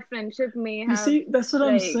our friendship may You have see, that's what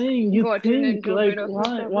I'm like saying. You gotten think into a like bit of a why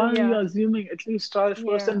trouble. why are you Yeah. assuming? At least try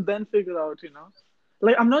first Yeah. and then figure out, you know?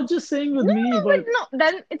 Like I'm not just saying with No, me, no, but but no,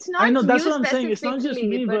 then it's I not know that's you what I'm saying. It's not just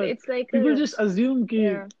specifically, me, but but it's like people a, just assume कि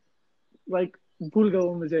yeah, like भूल गया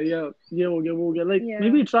वो मुझे या ये हो गया वो हो गया. Like yeah.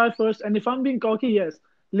 maybe try first, and if I'm being cocky, yes,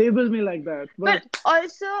 label me like that. But But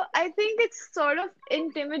also, I think it's sort of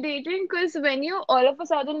intimidating because when you all of a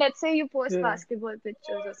sudden, let's say you post yeah, basketball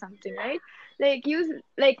pictures or something, right? Like you,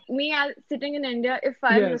 like me as sitting in India, if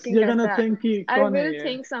I'm yes, looking you're at gonna that, think कि I कौन है will ये?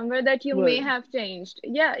 think somewhere that you may But have changed.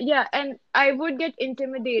 Yeah, yeah. And I would get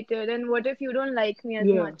intimidated. And what if you don't like me as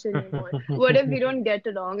yeah, much anymore? What if we don't get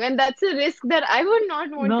along? And that's a risk that I would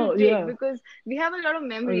not want to no, take yeah, because we have a lot of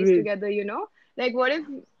memories agreed. together, you know? Like, what if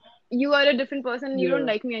you are a different person and you don't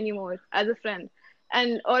Yeah. like me anymore as a friend?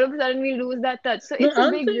 And all of a sudden we lose that touch. So No, it's a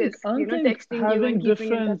big risk, I don't think texting you and having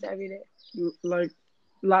keeping in touch different every day. like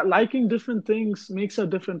liking different things makes a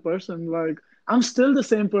different person. Like I'm still the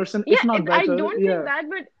same person, Yeah, if not I better. don't think Yeah, that,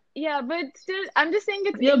 but yeah, but still, I'm just saying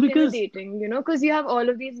it's yeah, because intimidating, because you have all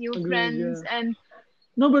of these new agreed. friends Yeah, and,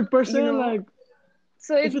 no, but per you se, know, like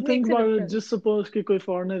so if it you think makes a about it, difference. just suppose कि कोई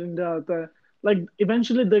foreigner India आता है, like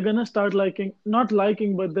eventually they're gonna start liking, not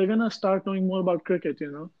liking, but they're gonna start knowing more about cricket.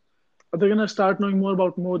 You know, or they're gonna start knowing more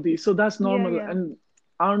about Modi. So that's Yeah, normal, yeah. and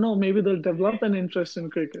I don't know, maybe they'll develop an interest in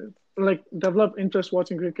cricket, like develop interest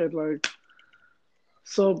watching cricket, like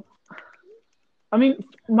so. I mean,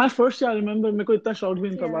 my first year, I remember मेरे को इतना शौक भी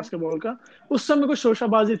नहीं था Yeah. Basketball का. उस समय मेरे को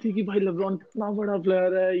शोशाबाजी थी कि भाई लेब्रॉन इतना बड़ा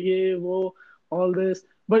प्लेयर है ये वो all this.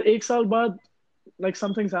 But एक साल बाद like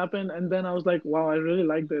some things happened and then I was like wow I really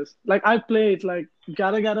like this. Like I play it like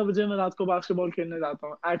 11 बजे मैं रात को बास्केटबॉल खेलने जाता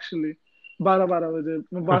हूँ actually. 12 बजे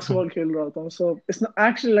मैं बास्केटबॉल खेल रहा होता हूँ. So it's not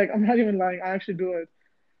actually like I'm not even lying. I actually do it.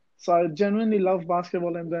 So I genuinely love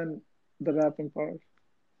basketball and then the rapping part.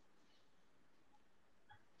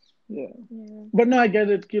 Yeah. Yeah. But no, I get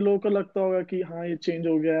it कि लोगों को लगता होगा कि हाँ ये change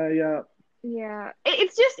हो गया है या Yeah,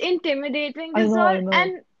 it's just intimidating. I That's know, all. I know.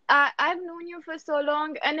 And I've known you for so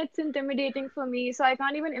long, and it's intimidating for me. So I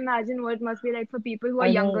can't even imagine what it must be like for people who are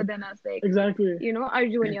I younger know. than us, like, Exactly. our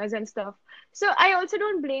juniors and stuff. So I also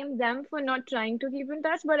don't blame them for not trying to keep in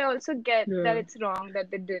touch, but I also get that Yeah. it's wrong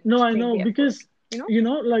that they No, didn't I make know the effort, because you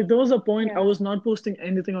know? like there was a point I Yeah. was not posting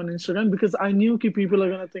anything on Instagram because I knew कि people are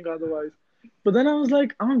gonna think otherwise. But then I was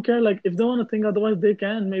like, I don't care. Like if they want to think otherwise, they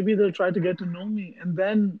can. Maybe they'll try to get to know me, and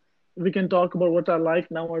then we can talk about what I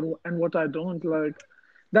like now and what I don't like.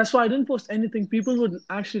 That's why I didn't post anything. People would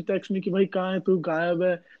actually text me कि भाई कहाँ है तू गायब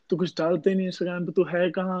है तू कुछ डालते नहीं Instagram पे तू है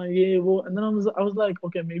कहाँ ये वो and then I was like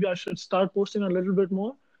okay maybe I should start posting a little bit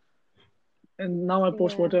more and now I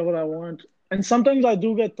post Yeah. whatever I want. And sometimes I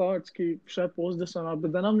do get thoughts, ki, should I post this or not?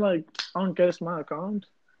 But then I'm like, I don't care, it's my account.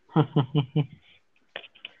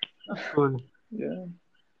 That's cool. Yeah,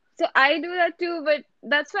 So I do that too, but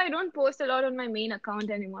that's why I don't post a lot on my main account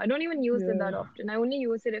anymore. I don't even use it yeah, that often. I only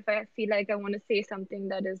use it if I feel like I want to say something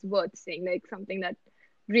that is worth saying, like something that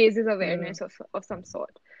raises yeah, awareness of some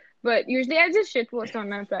sort. But usually I just shitpost on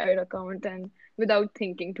my private account and without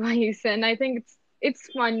thinking twice. And I think it's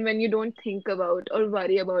fun when you don't think about or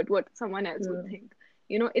worry about what someone else would yeah, think.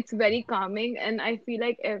 It's very calming, and I feel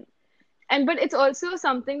like, and but it's also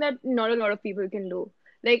something that not a lot of people can do.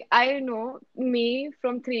 Like I know me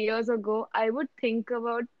from 3 years ago, I would think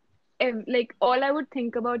about like all I would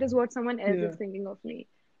think about is what someone else Yeah. is thinking of me.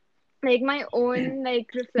 Like my own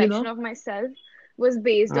like You reflection know, of myself was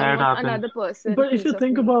based on Yeah, it what happens. another person but if thinks you of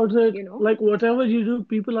think me, about it, you know? like whatever you do,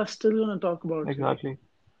 people are still gonna talk about you. Exactly.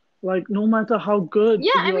 Like no matter how good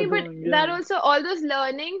Yeah, I you are mean, but doing, that yeah. also all those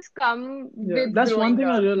learnings come Yeah, with that's one growing thing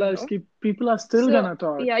I up, you realized. know? Ki people are still So gonna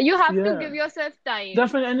talk. yeah, you have to Yeah, give yourself time.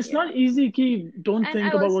 definitely. And it's Yeah. not easy. Ki don't And I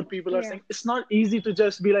think about also what people are yeah. saying. It's not easy to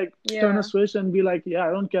just be like turn a Yeah. switch and be like, yeah,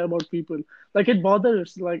 I don't care about people. Like it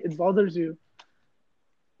bothers. Like it bothers you.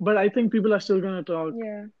 But I think people are still gonna talk.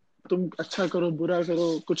 Yeah. तुम अच्छा करो बुरा करो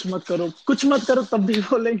कुछ मत करो तब भी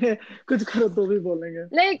बोलेंगे कुछ करो तो भी बोलेंगे.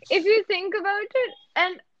 Like if you think about it,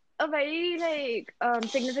 and a very like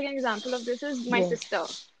significant example of this is my Yeah, sister,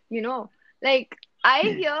 you know. Like I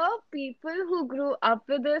hear people who grew up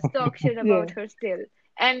with us talk shit yeah, about her still.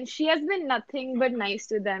 And she has been nothing but nice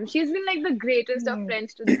to them. She's been like the greatest of yeah,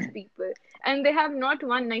 friends to these people. And they have not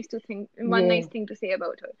one yeah, nice thing to say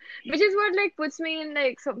about her. Which is what like puts me in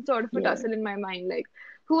like some sort of a yeah, tussle in my mind. Like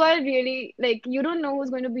who are really like you don't know who's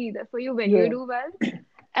going to be there for you when you yeah, do well,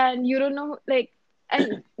 and you don't know like,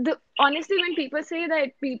 and the honestly when people say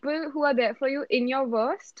that people who are there for you in your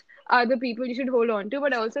worst are the people you should hold on to,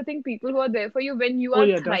 but I also think people who are there for you when you oh are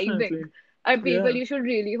yeah, thriving definitely, are people yeah, you should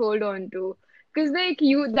really hold on to, because like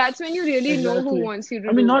you that's when you really know who exactly. wants you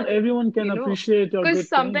I to mean, do not well, everyone can you know. appreciate your Because good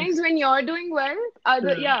sometimes things. when you're doing well,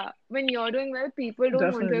 other Yeah, yeah, when you're doing well, people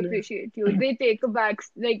don't want to definitely, appreciate you. They take a back,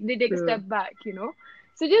 like they take a yeah, step back, you know.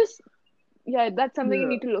 So just yeah, that's something you yeah.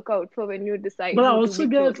 need to look out for when you decide But I who to also be get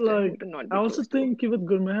close to and who like, to not I be also close to. think कि with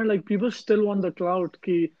Gurmeher, like people still want the clout.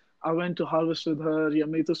 Ki I went to Harvest with her. या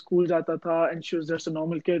मैं तो school जाता था, and she was just a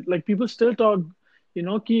normal kid. Like people still talk,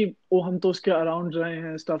 कि oh हम तो उसके around रहे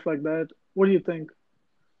हैं, stuff like that. What do you think?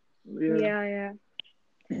 Yeah, Yeah, yeah.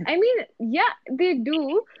 I mean, yeah, they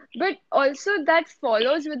do, but also that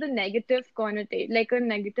follows with a negative connotation, like a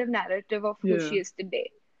negative narrative of who yeah, she is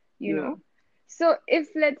today, you yeah, know? So if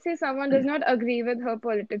let's say someone does not agree with her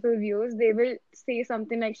political views, they will say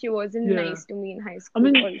something like she wasn't yeah. nice to me in high I school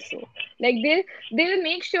mean, also. Like they'll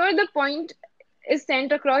make sure the point is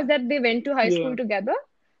sent across that they went to high yeah, school together,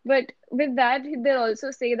 but with that they'll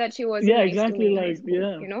also say that she wasn't yeah, nice to me exactly. in high Like, school,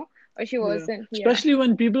 yeah, you know? Or she yeah. wasn't, yeah, Especially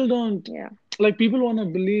when people don't, yeah, like, people want to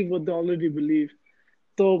believe what they already believe.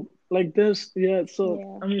 So, like, this, yeah. So,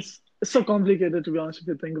 yeah. I mean, it's so complicated to be honest if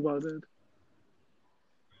you think about it.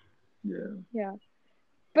 Yeah, Yeah.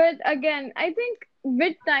 But again, I think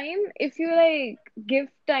with time, if you like give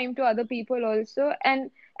time to other people also, and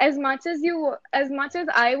as much as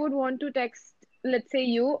I would want to text, let's say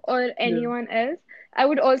you or yeah, anyone else, I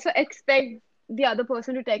would also expect the other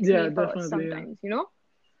person to text yeah, me first definitely, yeah, sometimes, you know?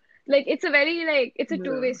 Like it's a very like it's a yeah.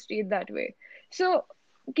 two-way street that way. So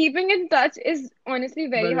keeping in touch is honestly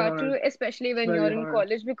very Very hard to hard, do, especially when very you're in hard.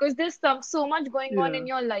 college because there's so much going on Yeah, in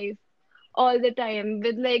your life all the time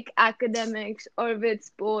with like academics or with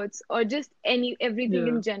sports or just everything yeah.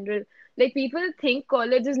 in general. Like people think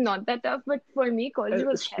college is not that tough, but for me, college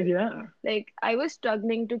was hell. Yeah. Like I was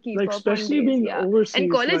struggling to keep Like, up on especially days, being yeah. And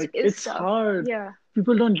overseas, college like, is it's tough. hard. Yeah.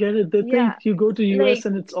 People don't get it. They Yeah. think you go to US Like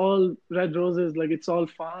and it's all red roses, like, it's all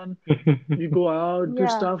fun. You go out, do yeah.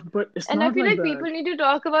 stuff, but it's And I not feel like like that. people need to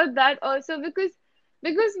talk about that also because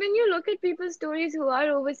when you look at people's stories who are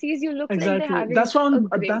overseas, you look like they're Exactly. having a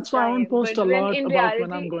great That's why I won't time. post But a when lot in about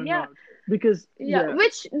when I'm reality, going yeah, out because, yeah, yeah,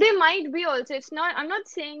 which they might be also. It's not, I'm not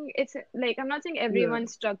saying it's like, I'm not saying yeah,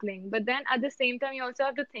 everyone's struggling, but then at the same time, you also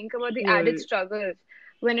have to think about the added yeah. struggles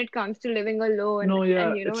when it comes to living alone No, yeah,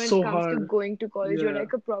 and, you know, it's when it so comes to hard. going to college, you're Yeah.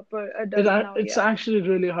 like a proper adult now. It's Yeah. actually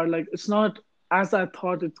really hard. Like, it's not as I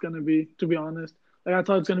thought it's gonna be, to be honest. Like, I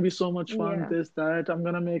thought it's gonna be so much fun, Yeah. this, that. I'm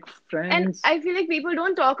gonna make And friends. I feel like people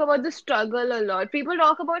don't talk about the struggle a lot. People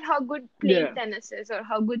talk about how good playing Yeah, tennis is, or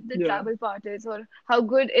how good the yeah, travel part is, or how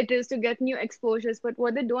good it is to get new exposures. But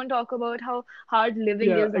what they don't talk about how hard living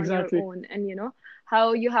yeah, is on your exactly. own, and you know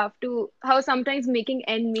how you have to, how sometimes making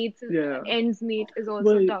Yeah. ends meet is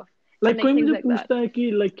also वही, tough, and like, like कोई things मुझे like that. पूछता है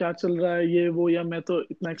कि like क्या चल रहा है ये वो या मैं तो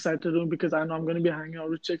इतना excited हूँ because I know I'm gonna be hanging out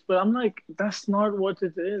with chicks, but I'm like, that's not what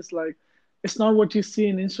it is. Like, it's not what you see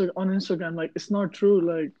in on Instagram. Like, it's not true.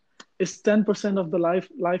 Like, it's 10% of the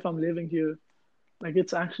life I'm living here. Like,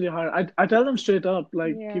 it's actually hard. I tell them straight up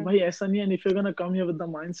like कि Yeah, भाई ऐसा नहीं है, and if you're gonna come here with the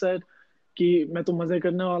mindset कि मैं तो मजे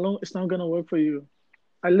करने वाला हूँ, it's not gonna work for you.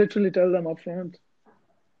 I literally tell them upfront.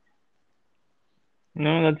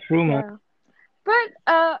 No, that's true, man. yeah. But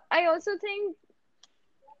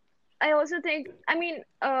I mean,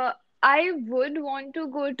 I would want to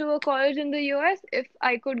go to a college in the US if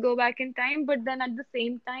I could go back in time, but then at the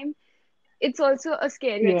same time, it's also a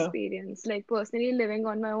scary Yeah, experience. Like personally living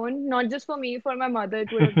on my own, not just for me, for my mother,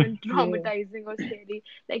 it would have been yeah, traumatizing or scary.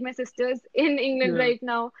 Like my sister's in England yeah, right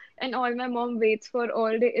now, and all my mom waits for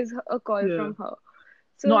all day is a call yeah. from her.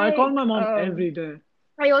 So No, I call like, my mom every day.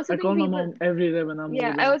 I also I think call my people, mom every day when I'm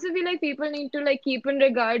over yeah, I there. also feel like people need to like keep in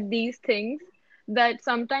regard these things that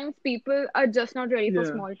sometimes people are just not ready for Yeah.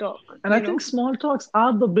 small talk, And I you think know? small talks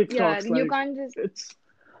are the big Yeah, talks. you Like, can't just, it's,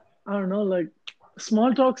 I don't know, like,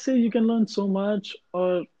 small talks say you can learn so much,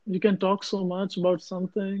 or you can talk so much about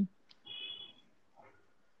something.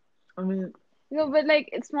 I mean, no, but like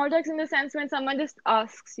it's small talks in the sense when someone just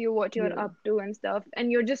asks you what you're yeah, up to and stuff,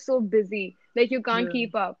 and you're just so busy, like you can't yeah,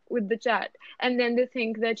 keep up with the chat, and then they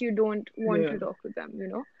think that you don't want yeah, to talk with them, you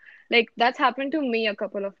know? Like that's happened to me a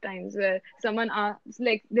couple of times where someone asks,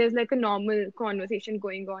 like, there's like a normal conversation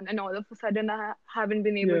going on, and all of a sudden haven't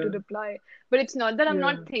been able to yeah, reply. But it's not that I'm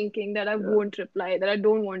not yeah, thinking that I yeah. won't reply, that I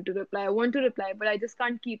don't want to reply. I want to reply, but I just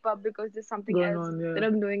can't keep up because there's something Going else on, that yeah,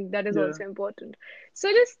 I'm doing that is yeah. also important. So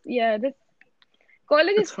just, yeah, that's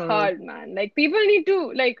college It's is hard. hard, man. Like people need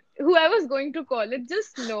to like whoever's going to college,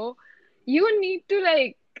 just know you need to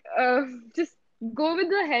like just go with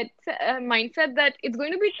the mindset that it's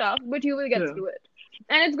going to be tough, but you will get Yeah, through it,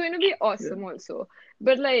 and it's going to be yeah. awesome also.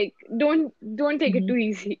 But like, don't take it Hmm. too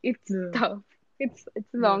easy. It's Yeah, tough. It's a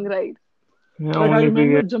long yeah. ride. Yeah, Like, I only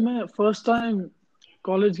remember because जब मैं first time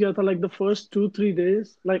college गया था, like the first 2 3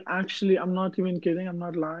 days, like actually I'm not even kidding, I'm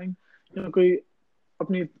not lying. कोई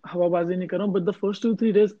अपनी हवाबाजी नहीं कर रहा हूँ, but the first 2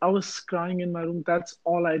 3 days I was crying in my room. That's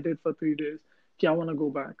all I did for 3 days. कि I want to go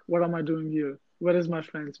back. What am I doing here? Where is my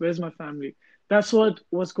friends? Where's my family? That's what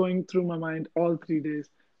was going through my mind all 3 days.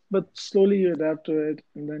 But slowly you adapt to it,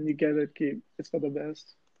 and then you get it. Keep it's for the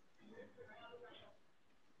best.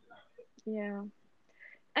 Yeah.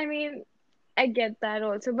 I mean, I get that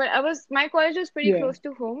also, but my college was pretty Yeah, close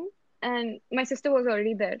to home, and my sister was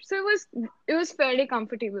already there, so it was fairly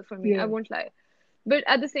comfortable for me. I yeah, won't lie. But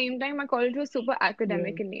at the same time, my college was super yeah.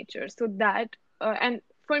 academic in nature, so that and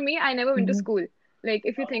for me, I never went to Hmm. school. Like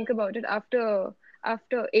if you think about it,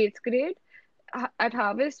 after eighth grade at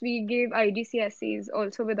Harvest, we gave IGCSEs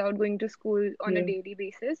also without going to school on a Yeah, daily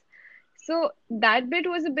basis. So that bit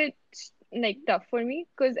was a bit like tough for me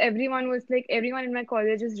because everyone in my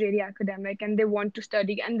college is really academic and they want to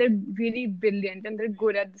study and they're really brilliant and they're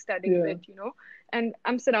good at the studying yeah, bit, you know. And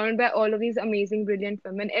I'm surrounded by all of these amazing, brilliant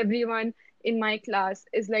women. Everyone in my class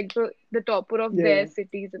is like the topper of their yeah.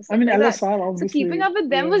 cities and I stuff mean, like that. LSR So keeping obviously. up with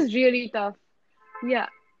them Yeah, was really tough. Yeah,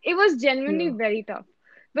 it was genuinely yeah, very tough.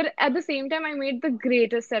 But at the same time, I made the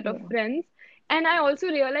greatest set of yeah, friends. And I also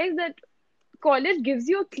realized that college gives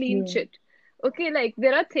you a clean yeah. shit. Okay, like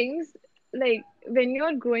there are things like when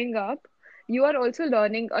you're growing up, you are also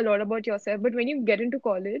learning a lot about yourself. But when you get into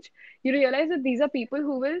college, you realize that these are people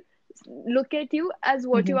who will look at you as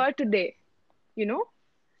what you Hmm. are today, you know?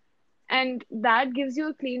 And that gives you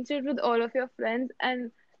a clean slate with all of your friends.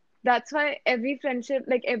 And that's why every friendship,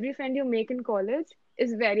 like every friend you make in college,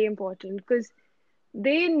 is very important because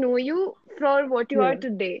they know you for what you are Yeah,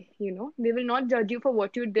 today, you know. They will not judge you for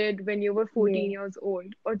what you did when you were yeah, 14 years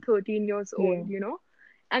old or 13 years yeah. old, you know.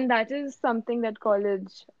 And that is something that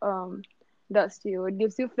college does to you. It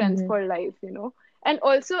gives you friends Hmm. for life, you know. And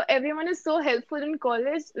also, everyone is so helpful in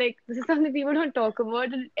college. Like, this is something people don't talk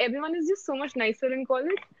about. And everyone is just so much nicer in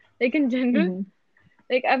college, like in general. Hmm.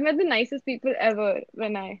 Like, I've met the nicest people ever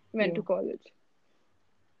when I went Yeah, to college.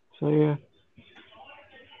 so yeah,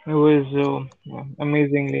 it was yeah,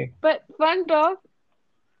 amazingly. But fun talk,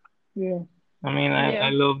 yeah, I mean, I yeah.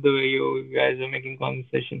 love the way you guys are making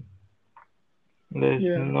conversation. There's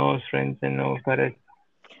yeah. no strength and no courage.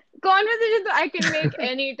 Conversations I can make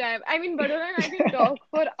anytime. I mean, Badona and I can talk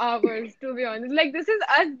for hours, to be honest. Like, this is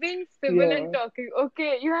us being civil and Yeah, talking.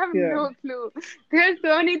 Okay, you have yeah, no clue. There are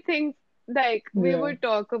so many things like we yeah. would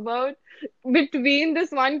talk about. Between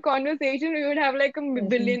this one conversation, we would have like a Hmm.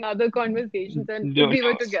 billion other conversations. And if Don't, we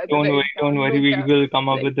were together don't right worry, now, don't worry. no We cap. will come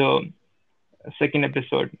up Like, with a second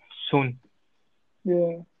episode soon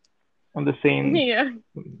Yeah, on the same yeah.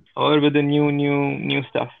 or with the new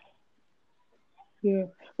stuff. yeah.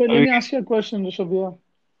 Wait, let Are we, me ask you a question, Rishabh.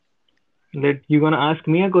 Yeah, that you gonna ask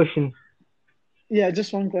me a question? yeah,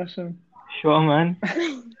 just one question. Sure, man.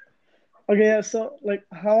 Okay, yeah. So, like,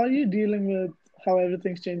 how are you dealing with how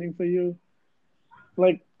everything's changing for you?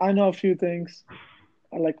 Like, I know a few things.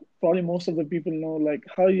 Like, probably most of the people know. Like,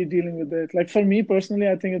 how are you dealing with it? Like, for me personally,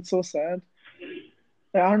 I think it's so sad.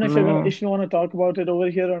 Like, I don't know if No, if you want to talk about it over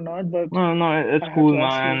here or not, but no, it's I have cool, to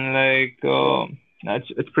ask you. man. Like,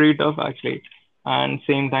 it's pretty tough actually, and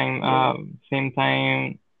Yeah. same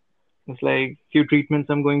time, it's like few treatments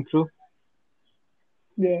I'm going through.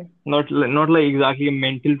 Yeah. Not like exactly a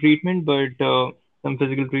mental treatment, but some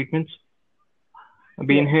physical treatments.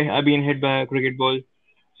 Yeah. I've been hit by a cricket ball,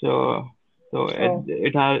 so Oh.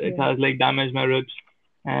 it Yeah. has like damaged my ribs,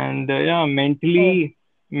 and yeah, Oh.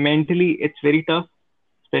 mentally it's very tough,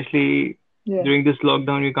 especially Yeah. during this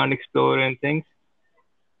lockdown. You can't explore and things,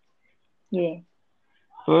 Yeah.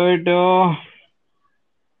 but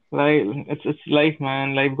like it's life,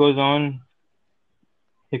 man. Life goes on.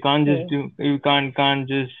 Yeah. You can't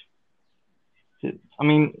just. I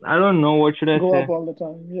mean, I don't know what should I Go up say. all the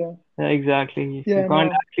time. Yeah. Yeah, exactly. Yeah. No.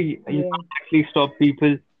 You Yeah. can't actually stop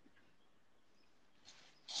people.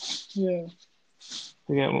 Yeah.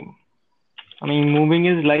 Yeah, I mean, moving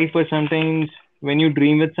is life, but sometimes when you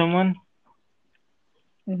dream with someone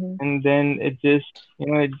Mm-hmm. and then it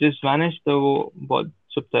just vanished, so what?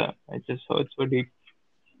 It just so it's so deep.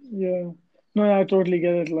 Yeah. No, I totally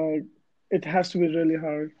get it. Like, it has to be really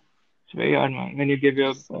hard. It's very hard, man. So, When you give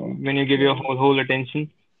your yeah, whole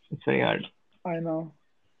attention, it's very hard. I know.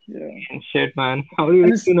 Yeah. And shit, man. How do you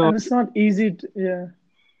And get to know? it's not easy to, yeah.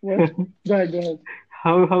 What? Go ahead, go ahead.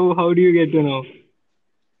 How do you get to know?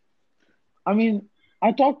 I mean,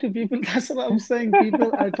 I talk to people, that's what I'm saying.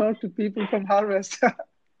 I talk to people from Harvest. Do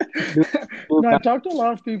you No, I talk to a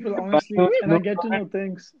lot of people, honestly, and I know get to about it? know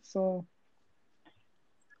things. So,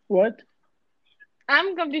 what?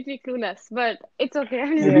 I'm completely clueless, but it's okay.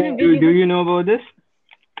 I'm just Yeah. gonna believe Do it. you know about this,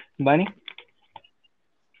 Bunny?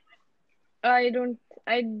 I don't.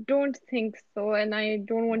 I don't think so, and I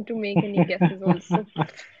don't want to make any guesses. Also,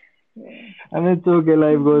 Yeah. I mean, it's okay.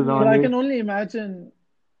 Life goes But on. I can only imagine,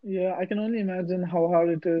 yeah, I can only imagine how hard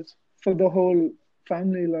it is for the whole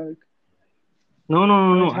family. Like, No.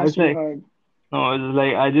 it has It's to be like hard. no. It's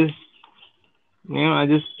like I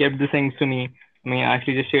just kept the things to me. I mean, I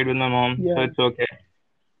actually just shared with my mom, so Yeah. it's okay.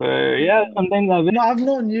 But yeah, Yeah. sometimes I wish No, I've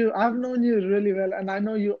known you. I've known you really well, and I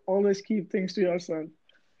know you always keep things to yourself.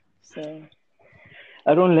 So,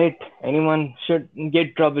 I don't let anyone should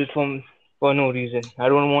get trouble for no reason. I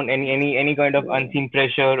don't want any kind of yeah. unseen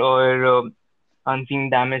pressure or unseen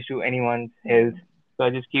damage to anyone's health. Yeah. So I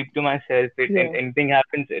just keep to myself. It and Yeah. anything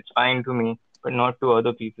happens, it's fine to me, but not to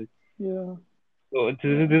other people. Yeah. So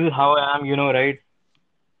Yeah. this is how I am, right?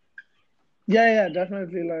 Yeah. Yeah.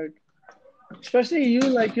 Definitely. Like, especially you,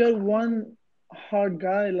 like, you're one hard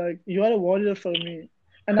guy. Like, you are a warrior for me.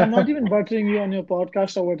 And I'm not even buttering you on your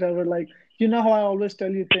podcast or whatever. Like, you know how I always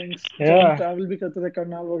tell you things. जब हम Yeah, travel भी करते थे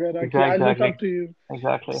करनाल वगैरह कि I look exactly, up to you.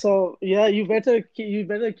 exactly. So yeah, you better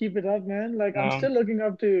keep it up, man. Like, I'm Um, still looking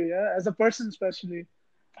up to you, yeah, as a person especially.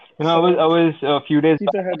 I So was a few days keep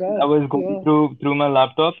back. your head I up. was going Yeah. through my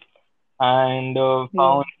laptop and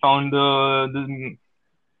Yeah. found the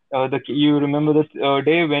you remember the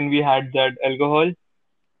day when we had that alcohol?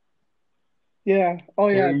 Yeah. Oh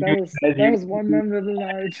yeah, You guys that you was one memorable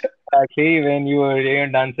night. exactly when you were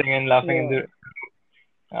dancing and laughing in Yeah.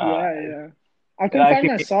 the uh, Yeah, yeah. I it couldn't find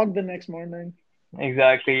my actually sock the next morning.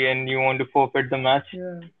 exactly and you want to forfeit the match.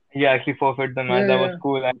 Yeah. You actually forfeit the match. Yeah, That was yeah.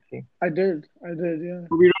 cool actually. I did, yeah.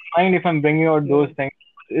 So we don't mind if I'm bringing out those Yeah. things.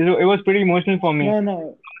 It was pretty emotional for me. No,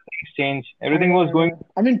 no. Exchange. I Everything know, was I going know.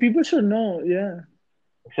 I mean, people should know. Yeah.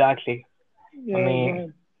 exactly. I Yeah, go mean,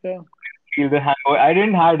 ahead. Yeah. feel the hangover. I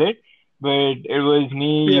didn't had it, but it was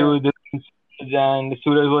me, Yeah. you, this, and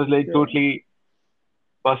Suraj was like Yeah. totally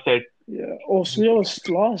busted. Yeah. Oh, Surya was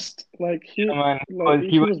lost. Yeah, man, because he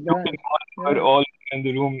He was was losing bad. all Yeah. all in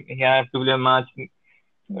the room. He had to play a match Yeah.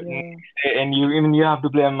 next day, and you have to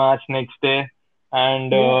play a match next day,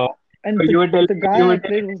 and Yeah. And you were telling the me, you guy were I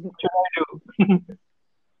telling played me was, what should I do?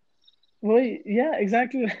 well, yeah,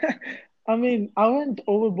 exactly. I mean, I went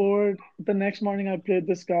overboard. The next morning I played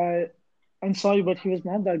this guy. I'm sorry, but he was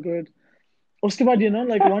not that good. Uske baad,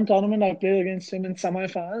 like one tournament I played against him in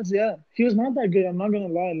semi-finals. Yeah, he was not that good. I'm not gonna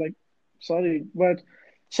lie. Like, sorry, but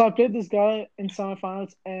so I played this guy in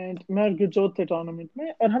semi-finals, and मैं और गुरजोत थे tournament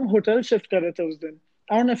में, और हम hotel shift कर रहे थे उस दिन.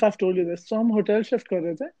 I don't know if I've told you this. So हम hotel shift कर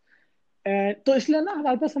रहे थे, and तो इसलिए ना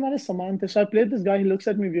हमारे पास हमारे सामान थे. So I played this guy. He looks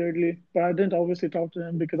at me weirdly, but I didn't obviously talk to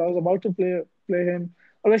him because I was about to play him.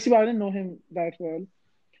 Or actually, I didn't know him that well.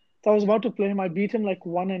 So I was about to play him. I beat him like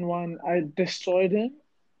 1-1. I destroyed him.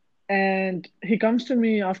 And he comes to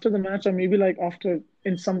me after the match, or maybe like after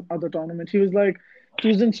in some other tournament. He was like,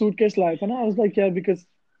 choosing suitcase life. And I was like, yeah, because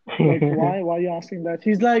like why are you asking that?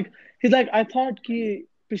 He's like, I thought कि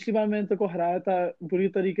पिछली बार मैंने तेको हराया था बुरी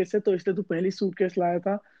तरीके से तो इसलिए तू पहली सूटकेस लाया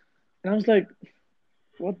था. And I was like,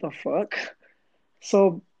 what the fuck?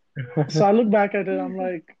 So I look back at it, I'm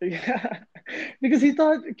like, yeah. Because he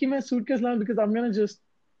thought कि मैं suitcase लाऊं because I'm gonna just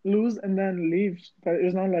lose and then leave. But it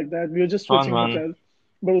was not like that. We were just Come on, switching man. hotels.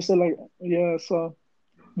 But it's still like, yeah, so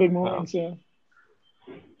big Uh, moments, yeah.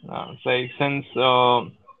 It's like since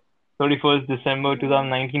 31st December Yeah.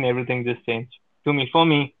 2019, everything just changed. To me, for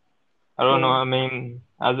me, I don't know. So I mean,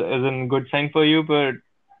 as in good sign for you, but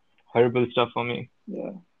horrible stuff for me.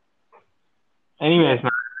 yeah, Anyways, yeah,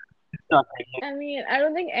 man, it's not I mean, I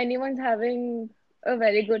don't think anyone's having a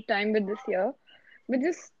very good time with this year, but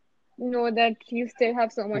just know that you still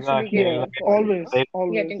have so much to be exactly, yeah. grateful exactly. for, you know, Always, Like,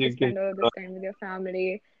 always. getting to you get spend all this time with your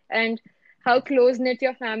family and how close knit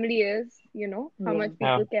your family is, you know, how Yeah, much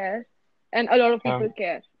yeah, people care. And a lot of yeah, people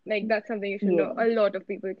care. Like, that's something you should know. yeah, A lot of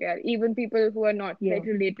people care, even people who are not yeah. like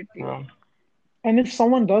related to you. yeah. And if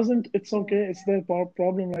someone doesn't, it's Yeah. okay. It's their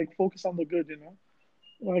problem. Like focus on the good, you know.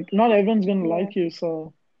 Like not everyone's gonna Yeah. like you,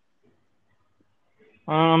 so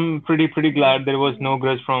I'm pretty yeah, glad there was Yeah. no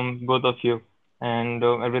grudge from both of you, and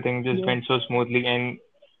everything just yeah, went so smoothly. And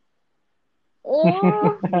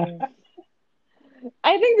Oh, yeah,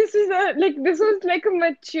 I think this is a like this was like a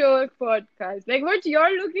mature podcast. Like what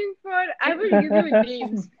you're looking for, I will give you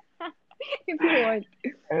names if you want.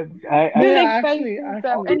 I We'll yeah. like spell some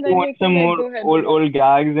stuff if Actually, and you then want you some can like more go ahead with that. old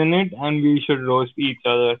gags in it, and we should roast each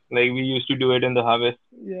other like we used to do it in the harvest.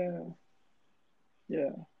 yeah,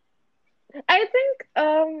 yeah, I think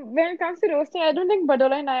when it comes to roasting, I don't think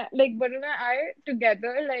Badola and I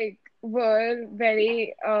together like were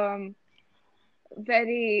very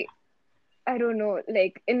I don't know,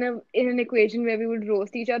 like in an equation where we would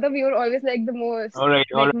roast each other, we were always like the most All like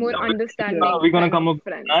right. more yeah, understanding We're gonna kind come of up with a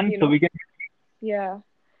friends, plan you so know? we can. Yeah.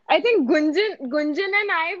 I think Gunjan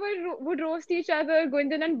and I would roast each other.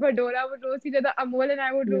 Gunjan and Badora would roast each other. Amol and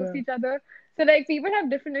I would roast yeah, each other. So like people have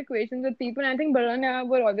different equations with people. And I think Badora and I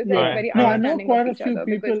were always All like yeah. right. very No, All I right. know understanding of quite a each few other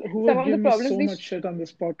because people who some would of give the me problems so we much sh shit on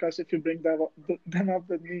this podcast if you bring them up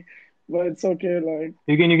with me. But it's okay. Like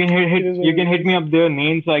You can it is what you it can hit me is. up their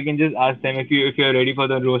names so I can just ask them if you're ready for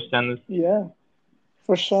the roast channel. Yeah,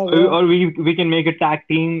 for sure. Yeah, Or we can make a tag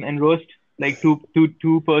team and roast like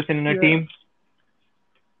two person in a yeah, team.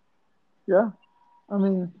 yeah. I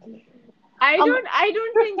mean, um, I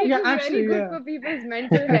don't think it yeah. is very Actually, good yeah, for people's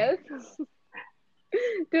mental health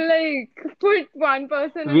to like put one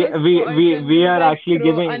person in we a spot and we just are like actually throw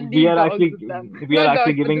giving unleash dogs at them. we are Not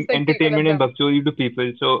actually dogs, but giving just like people at entertainment and them. bakchori to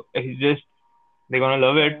people. So it's just they're gonna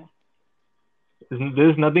love it. yeah,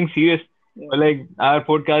 There's nothing serious. yeah, But like our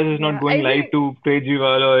podcast is not Yeah, going I live think to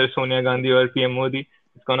Kejriwal or Sonia Gandhi or PM Modi.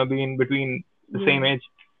 It's gonna be in between the same yeah, age.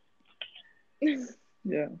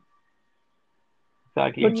 yeah. But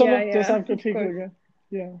Exactly. चलो yeah, जैसा yeah, आपको of ठीक course. लगे.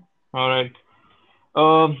 Yeah, All right.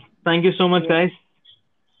 Thank you so much, yeah, guys.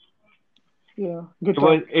 yeah. Good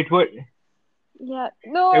talk. It was Yeah,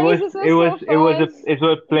 no worries. This was so fun. it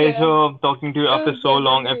was a Yeah, pleasure talking to you it after was so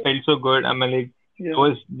long. I genuinely. felt so good. I mean, like Yeah,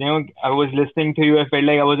 I was listening to you. I felt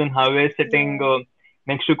like I was in Harvest, sitting Yeah.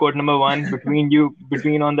 next to court number one,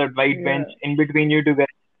 between on that white bench, yeah, in between you two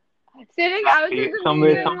guys, Sitting outside exactly, the media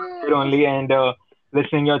somewhere there room. only, and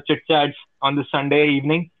listening your chit chats on the Sunday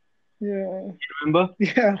evening. yeah, Remember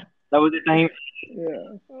yeah, that was the time.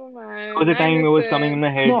 yeah. Oh That was man, the I time it miss was coming in it.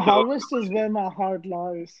 my head. No, So harvest is where my heart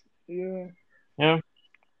lies. Yeah, yeah,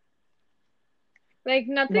 Like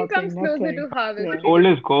nothing comes nothing, closer nothing. to harvest. Yeah, old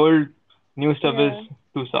is gold. New stuff is Yeah.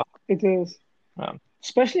 too soft. it is. Yeah.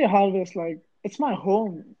 Especially harvest, like it's my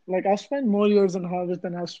home. Like I've spent more years in harvest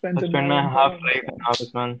than I've I spent in spent my my own half home. life in So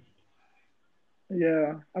Harvest, man.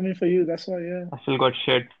 yeah, I mean for you, that's why. Yeah, I still got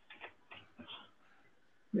shit.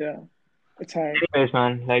 yeah, it's hard. Anyways,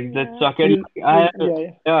 man, like let's Yeah. suck it. Yeah,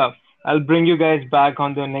 yeah, Yeah, I'll bring you guys back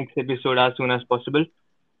on the next episode as soon as possible.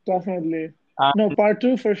 definitely. And No, part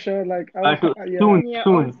two for sure. Like to, yeah, Yeah,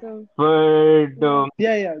 soon. awesome. But Yeah.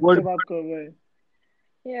 yeah, yeah. what जब आपको वही.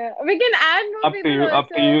 Yeah. We can add more people up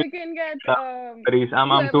to also. you. We can get Worries. I'm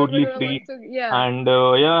whoever totally Badora free. wants to. Yeah. And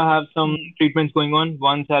yeah, I have some Mm, treatments going on.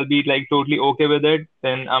 Once I'll be like totally okay with it,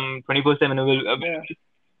 then I'm 24/7 available. yeah,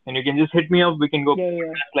 And you can just hit me up. We can go yeah,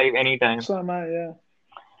 yeah. live anytime. So am I. Yeah.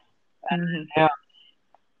 Hmm. Yeah,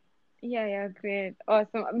 Yeah, yeah, great.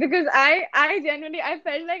 Awesome. Because I genuinely I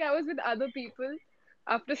felt like I was with other people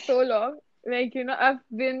after so long. Like, you know, I've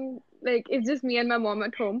been like it's just me and my mom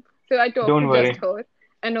at home. So I talk don't to just worry. her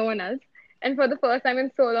and no one else. And for the first time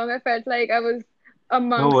in so long I felt like I was No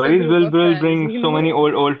amongst a worries. group of We'll friends, bring you so know? many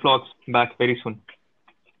old flocks back very soon.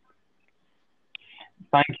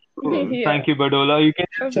 Yeah, Thank you, Badola.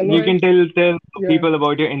 of चलो. You can course. tell Yeah, people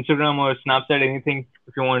about your Instagram or Snapchat, anything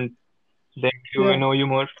if you want them to yeah, know you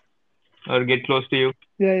more or get close to you.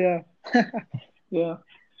 yeah, yeah, yeah,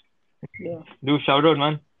 yeah, Do shout out,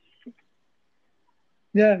 man.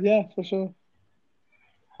 yeah, yeah, for sure.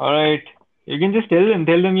 All right. You can just tell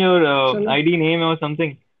them your चलो. ID name or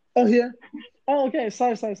something. Oh yeah. Oh okay.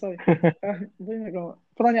 Sorry, sorry, sorry. वही मैं कहूँ.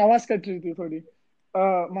 पुरानी आवाज cut रही थी थोड़ी.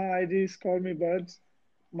 My IDs call me Buds.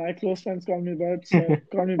 My close friends call me Buds, so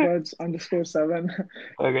call me Buds underscore 7.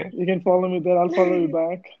 Okay. You can follow me there. I'll follow you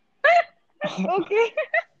back. Okay.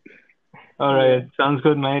 All Yeah. right. Sounds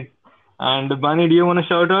good, mate. And Bunny, do you want to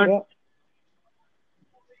shout out? Yeah.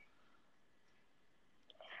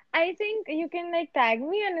 I think you can like tag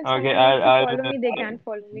me, and if Okay. someone wants to follow me, they can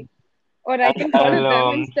follow me, or I can follow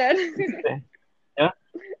I'll them instead. say, yeah.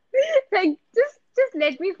 Like just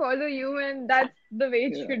let me follow you, and that's the way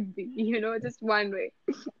it Yeah. should be. Just one way.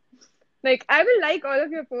 Like I will like all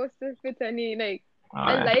of your posts if it's any like All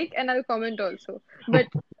I'll right. like and I'll comment also. But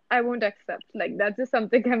I won't accept. Like that's just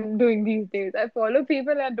something I'm doing these days. I follow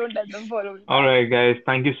people and don't let them follow me All back. right, guys.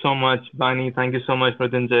 Thank you so much, Bunny. Thank you so much,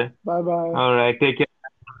 Mrityunjay. Bye bye. All right. Take care.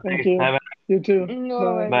 Thank Have you. a You too. No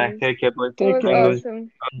Bye. bye. worries. Take care, boys. It Take was care. Thanks.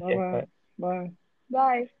 awesome. Bye Okay. bye. Bye.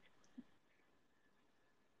 Bye. Bye.